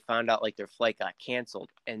 and they found out like their flight got canceled,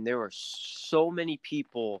 and there were so many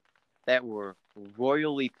people that were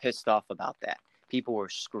royally pissed off about that. People were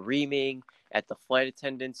screaming at the flight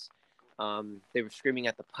attendants. They were screaming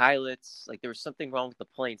at the pilots. Like there was something wrong with the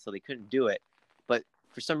plane, so they couldn't do it. But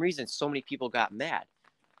for some reason, so many people got mad.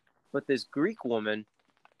 But this Greek woman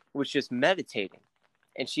was just meditating,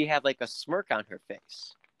 and she had like a smirk on her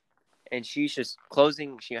face, and she's just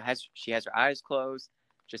closing. She has her eyes closed,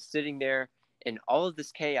 just sitting there in all of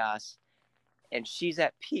this chaos, and she's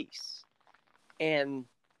at peace. And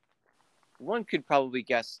one could probably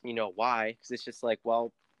guess, why, because it's just like,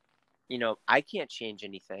 well, I can't change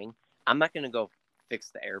anything. I'm not going to go fix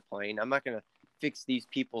the airplane. I'm not going to fix these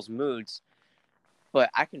people's moods, but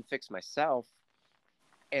I can fix myself.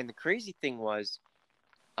 And the crazy thing was,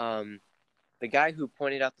 um, the guy who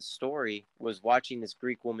pointed out the story was watching this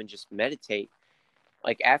Greek woman just meditate.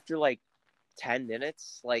 Like after like 10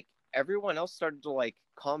 minutes, like everyone else started to like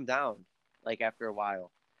calm down, like after a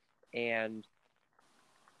while. And,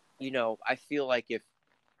 I feel like if,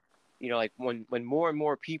 like when more and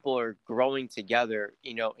more people are growing together,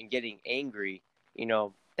 and getting angry,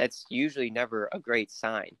 that's usually never a great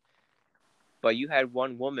sign. But you had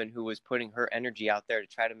one woman who was putting her energy out there to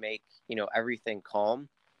try to make, everything calm,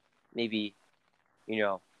 maybe, you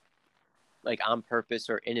know, like on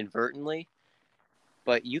purpose or inadvertently.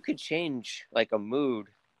 But you could change like a mood.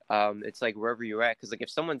 It's like wherever you're at, because like if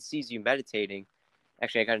someone sees you meditating,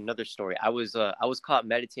 actually, I got another story. I was caught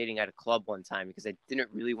meditating at a club one time because I didn't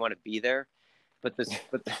really want to be there, but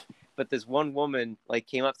this one woman like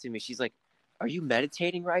came up to me. She's like, "Are you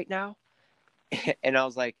meditating right now?" And I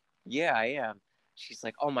was like, "Yeah, I am." She's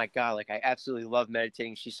like, "Oh my God, like I absolutely love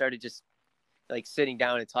meditating." She started just like sitting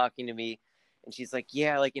down and talking to me, and she's like,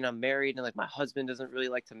 "Yeah, like I'm married, and like my husband doesn't really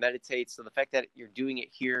like to meditate, so the fact that you're doing it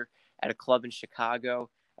here at a club in Chicago,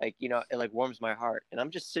 like it like warms my heart." And I'm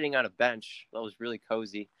just sitting on a bench that was really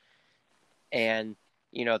cozy, and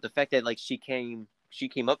the fact that like she came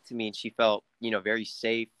up to me and she felt very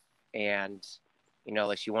safe, and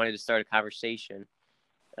like she wanted to start a conversation,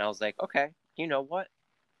 and I was like, okay, you know what,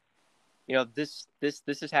 this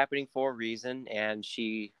is happening for a reason, and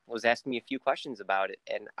she was asking me a few questions about it,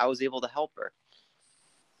 and I was able to help her.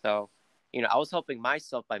 So I was helping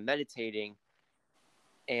myself by meditating,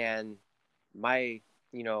 and my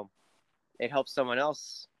you know it helped someone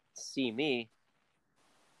else see me,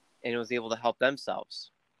 and it was able to help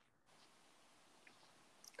themselves.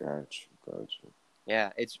 Gotcha, gotcha.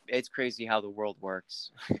 Yeah, it's crazy how the world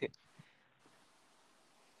works.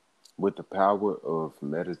 With the power of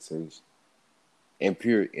meditation and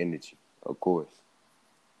pure energy, of course.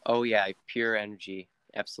 Oh yeah, pure energy,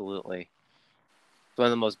 absolutely. It's one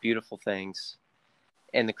of the most beautiful things.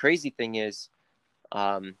 And the crazy thing is,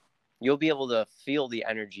 um, you'll be able to feel the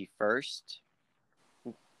energy first.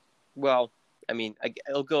 Well, I mean,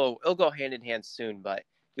 it'll go hand in hand soon, but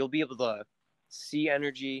you'll be able to see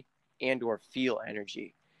energy and or feel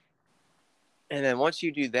energy. And then once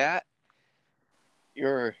you do that,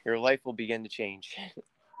 your life will begin to change.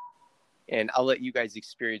 And I'll let you guys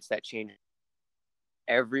experience that change.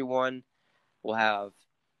 Everyone will have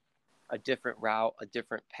a different route, a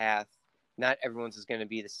different path. Not everyone's is going to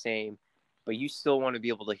be the same, but you still want to be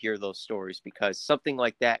able to hear those stories because something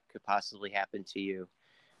like that could possibly happen to you.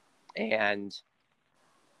 and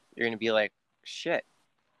you're going to be like, shit,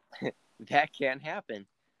 that can't happen.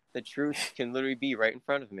 The truth can literally be right in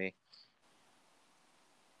front of me.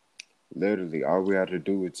 Literally, all we have to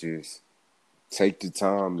do is just take the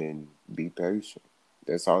time and be patient.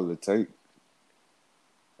 That's all it takes.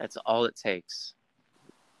 That's all it takes.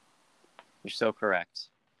 You're so correct.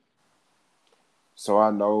 So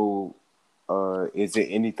I know, is there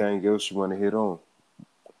anything else you want to hit on?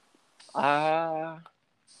 I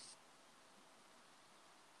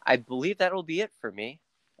believe that'll be it for me.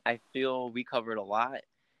 I feel we covered a lot,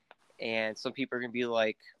 and some people are going to be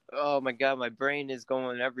like, oh my God, my brain is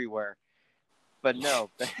going everywhere. But no,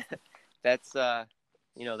 that's,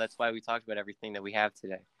 that's why we talked about everything that we have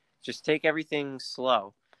today. Just take everything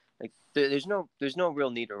slow. Like there's no real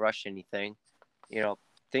need to rush anything.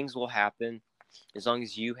 Things will happen as long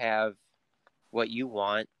as you have what you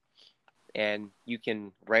want and you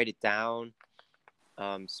can write it down,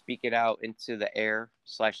 speak it out into the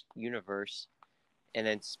air/universe, and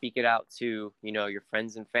then speak it out to your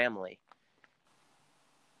friends and family,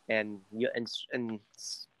 and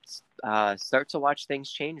start to watch things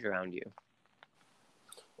change around you.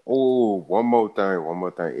 Oh, one more thing.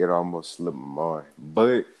 It almost slipped my mind.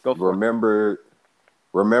 But Go for it.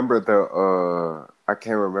 remember the I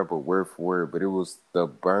can't remember word for word, but it was the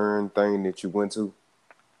burn thing that you went to.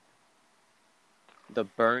 The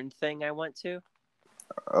burn thing I went to.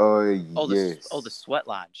 Yes. The sweat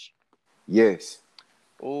lodge. Yes.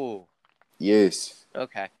 Oh, Yes.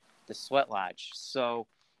 okay. The sweat lodge. So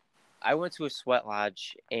I went to a sweat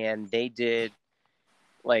lodge and they did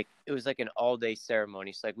it was like an all day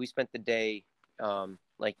ceremony. So we spent the day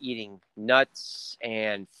eating nuts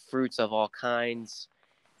and fruits of all kinds,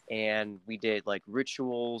 and we did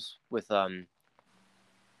rituals with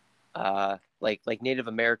Native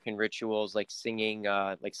American rituals, singing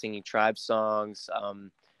tribe songs,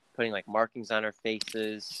 putting markings on our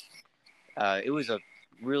faces. It was a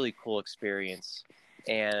really cool experience,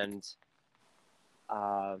 and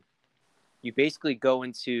you basically go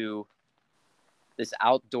into this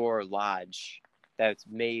outdoor lodge that's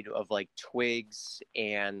made of twigs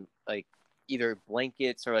and either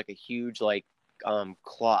blankets or a huge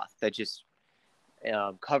cloth that just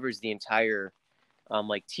covers the entire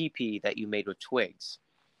teepee that you made with twigs.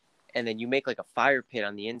 And then you make a fire pit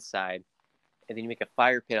on the inside, and then you make a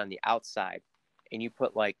fire pit on the outside, and you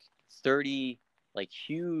put 30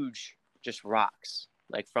 huge just rocks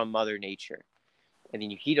from Mother Nature. And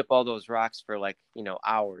then you heat up all those rocks for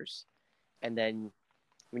hours. And then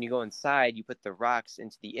when you go inside, you put the rocks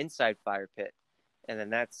into the inside fire pit. And then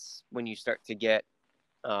that's when you start to get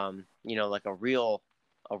a real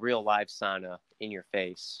live sauna in your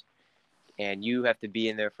face. And you have to be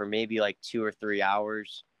in there for maybe 2 or 3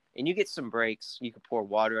 hours. And you get some breaks. You can pour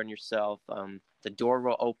water on yourself. The door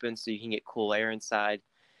will open so you can get cool air inside.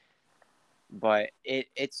 But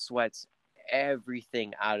it sweats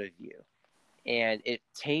everything out of you. And it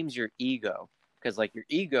tames your ego. Because your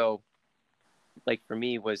ego, for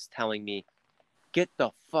me, was telling me, get the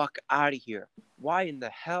fuck out of here. Why in the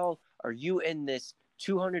hell are you in this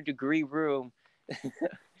 200-degree room?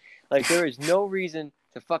 There is no reason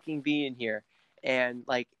to fucking be in here. And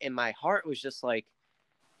and my heart was just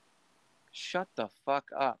shut the fuck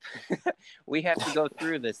up. We have to go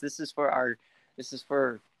through this. This is for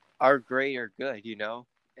our greater good,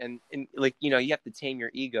 And you have to tame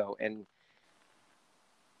your ego, and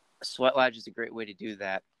sweat lodge is a great way to do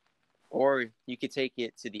that. Or you could take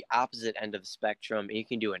it to the opposite end of the spectrum, and you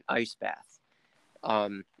can do an ice bath.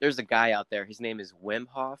 There's a guy out there. His name is Wim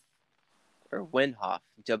Hof, or Winhoff, Hoff,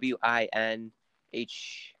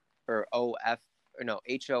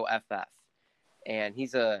 and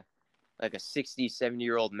he's a 60,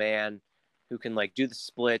 70-year-old man who can do the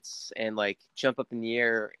splits and jump up in the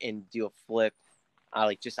air and do a flip,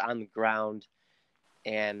 just on the ground,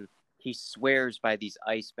 and he swears by these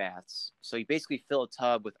ice baths. So you basically fill a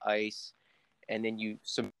tub with ice, and then you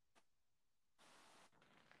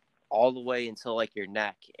all the way until your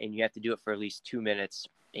neck, and you have to do it for at least 2 minutes,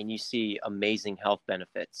 and you see amazing health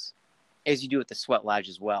benefits, as you do with the sweat lodge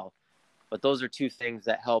as well. But those are two things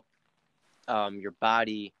that help your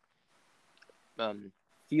body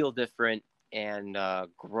feel different and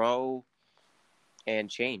grow and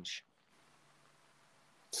change.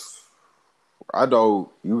 I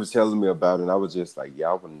know you was telling me about it, and I was just like,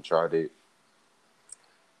 yeah, I wouldn't try it.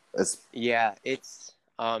 Yeah, it's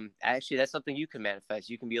actually, that's something you can manifest.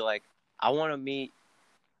 You can be like, I want to meet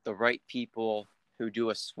the right people who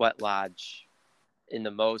do a sweat lodge in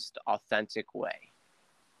the most authentic way.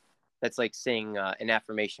 That's like saying an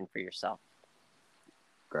affirmation for yourself.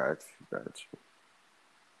 Got you.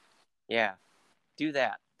 Yeah, do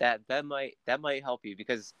that. that might help you,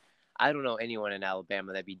 because I don't know anyone in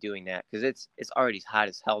Alabama that'd be doing that, because it's already hot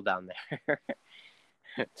as hell down there.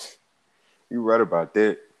 You right about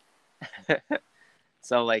that.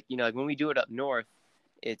 So like, like when we do it up north,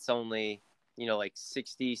 it's only, like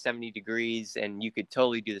 60, 70 degrees, and you could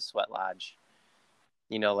totally do the sweat lodge.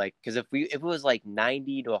 Like, because if it was like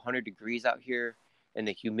 90 to 100 degrees out here and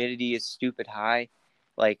the humidity is stupid high,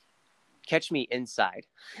 like, catch me inside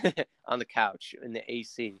on the couch in the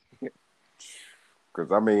AC.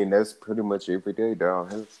 Because, I mean, that's pretty much every day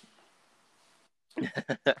down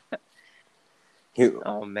here.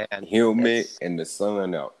 Oh man, Humid it's and the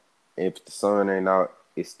sun out. If the sun ain't out,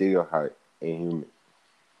 it's still hot and humid.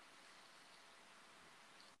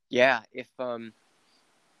 yeah. If I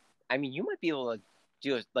mean, you might be able to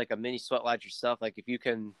do like a mini sweat lodge yourself. Like if you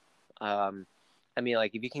can, I mean,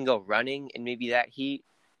 like if you can go running in maybe that heat,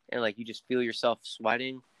 and like you just feel yourself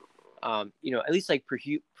sweating, at least like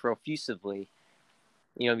profusively,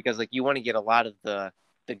 because like you want to get a lot of the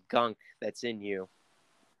gunk that's in you.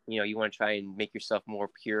 You want to try and make yourself more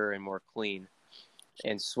pure and more clean,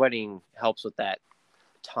 and sweating helps with that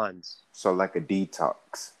tons. So, like a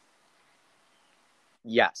detox.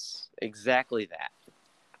 Yes, exactly that.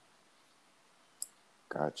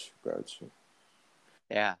 Got you.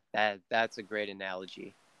 Yeah, that's a great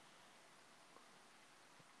analogy.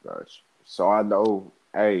 Got you. So, I know,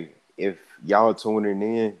 hey, if y'all tuning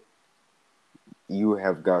in, you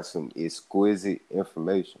have got some exquisite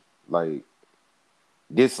information. Like,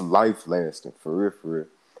 this life lasting, for real, for real.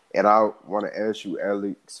 And I want to ask you,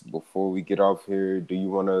 Alex, before we get off here, do you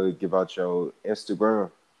want to give out your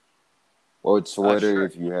Instagram or Twitter Sure.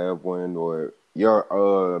 if you have one, or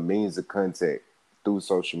your means of contact through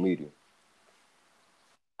social media?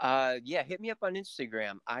 Yeah, hit me up on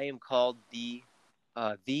Instagram. I am called the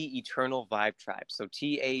Eternal Vibe Tribe. So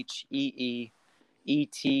TheEeteernal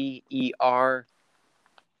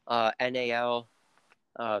Vibe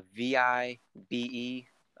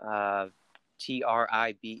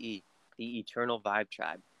Tribe, the Eternal Vibe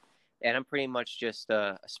Tribe. And I'm pretty much just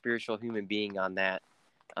a spiritual human being on that,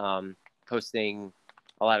 posting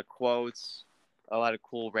a lot of quotes, a lot of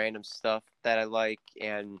cool random stuff that I like,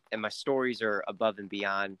 and my stories are above and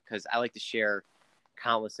beyond, because I like to share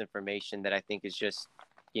countless information that I think is just,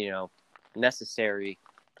 you know, necessary,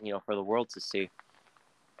 for the world to see.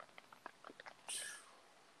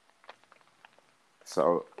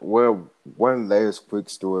 So, well, one last quick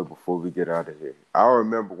story before we get out of here. I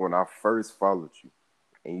remember when I first followed you,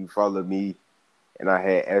 and you followed me, and I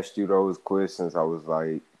had asked you those questions. I was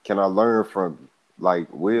like, "Can I learn from you?" Like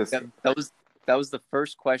That, wisdom. that was that was the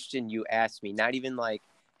first question you asked me. Not even like,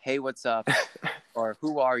 "Hey, what's up?" or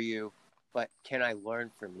 "Who are you?" but "Can I learn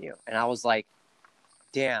from you?" And I was like,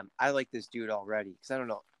 "Damn, I like this dude already," because I don't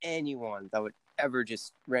know anyone that would ever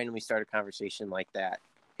just randomly start a conversation like that.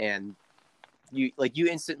 And you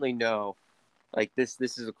instantly know, like, this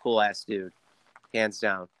is a cool ass dude, hands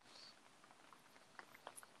down.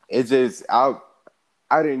 It just I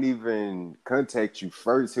didn't even contact you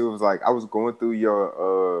first. It was like I was going through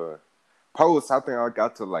your posts. I think I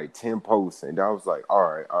got to like 10 posts, and I was like, all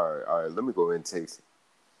right, let me go ahead and text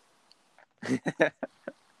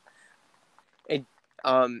and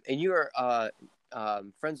and you are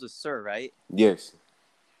friends with Sir, right? it. Yes.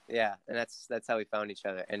 Yeah, and that's how we found each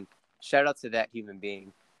other. And shout out to that human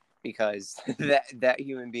being, because that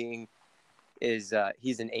human being is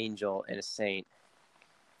he's an angel and a saint,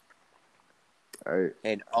 All right.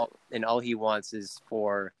 and all he wants is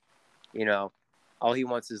for, you know all he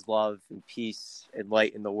wants is love and peace and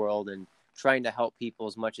light in the world, and trying to help people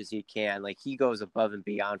as much as he can. Like, he goes above and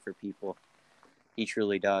beyond for people. He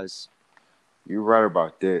truly does. You're right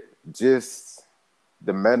about that. Just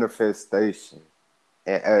the manifestation.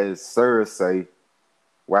 And as Sir say,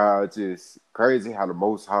 wow, just crazy how the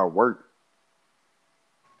most high work.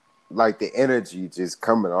 Like the energy just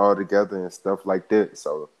coming all together and stuff like that.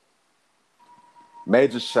 So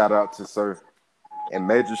major shout out to Sir. And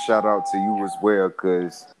major shout out to you as well,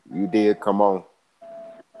 because you did come on.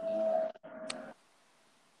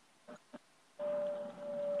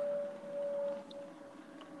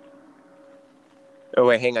 Oh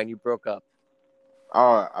wait, hang on, you broke up.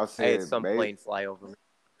 I I had said, some plane fly over me.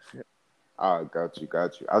 got you.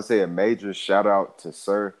 I said major shout out to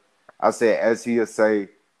Sir. I said, as he'll say,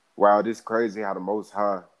 wow, this crazy how the Most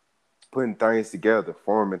High putting things together,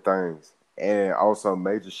 forming things. And also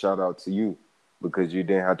major shout out to you because you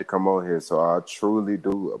didn't have to come on here. So I truly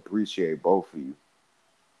do appreciate both of you.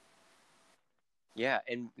 Yeah,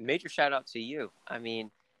 and major shout out to you. I mean,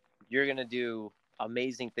 you're gonna do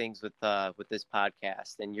amazing things with this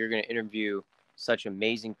podcast, and you're gonna interview such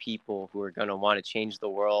amazing people who are going to want to change the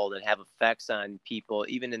world and have effects on people,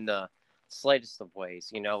 even in the slightest of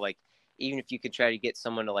ways. Like even if you could try to get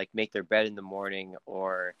someone to like make their bed in the morning,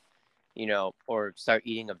 or or start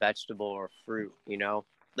eating a vegetable or fruit,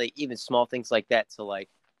 like even small things like that, to like,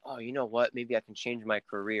 oh, you know what, maybe I can change my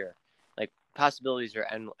career. Like possibilities are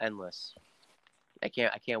endless. I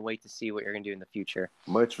can't wait to see what you're gonna do in the future.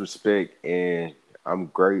 Much respect, and I'm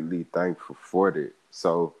greatly thankful for that.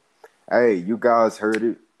 So, hey, you guys heard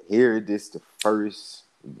it here. This the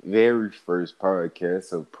very first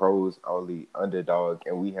podcast of Pros Only Underdog,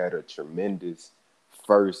 and we had a tremendous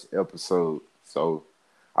first episode. So,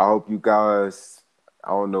 I hope you guys. I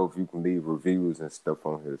don't know if you can leave reviews and stuff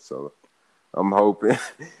on here, so I'm hoping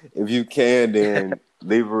if you can, then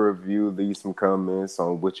leave a review, leave some comments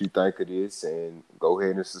on what you think of this, and go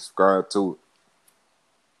ahead and subscribe to it.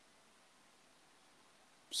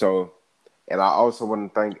 So, and I also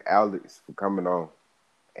want to thank Alex for coming on.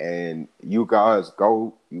 And you guys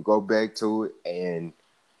go back to it and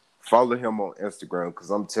follow him on Instagram, because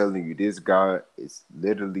I'm telling you, this guy is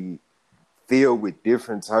literally filled with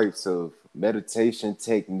different types of meditation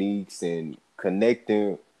techniques and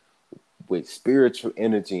connecting with spiritual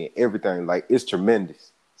energy and everything. Like, it's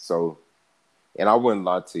tremendous. So, and I wouldn't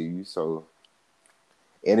lie to you. So,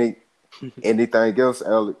 any anything else,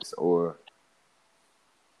 Alex? Or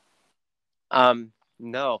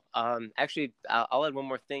No. Actually, I'll add one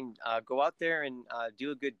more thing. Go out there and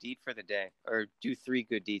do a good deed for the day, or do 3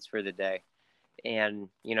 good deeds for the day, and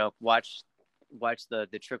watch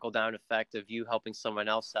the trickle down effect of you helping someone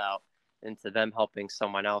else out into them helping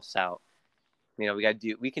someone else out.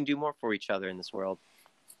 We can do more for each other in this world.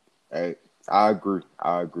 hey, I agree.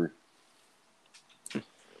 I agree.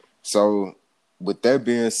 So, with that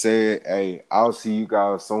being said, hey, I'll see you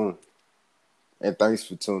guys soon. And thanks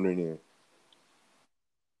for tuning in.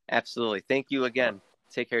 Absolutely. Thank you again.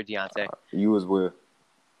 Take care, Deontay. You as well.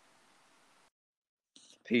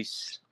 Peace.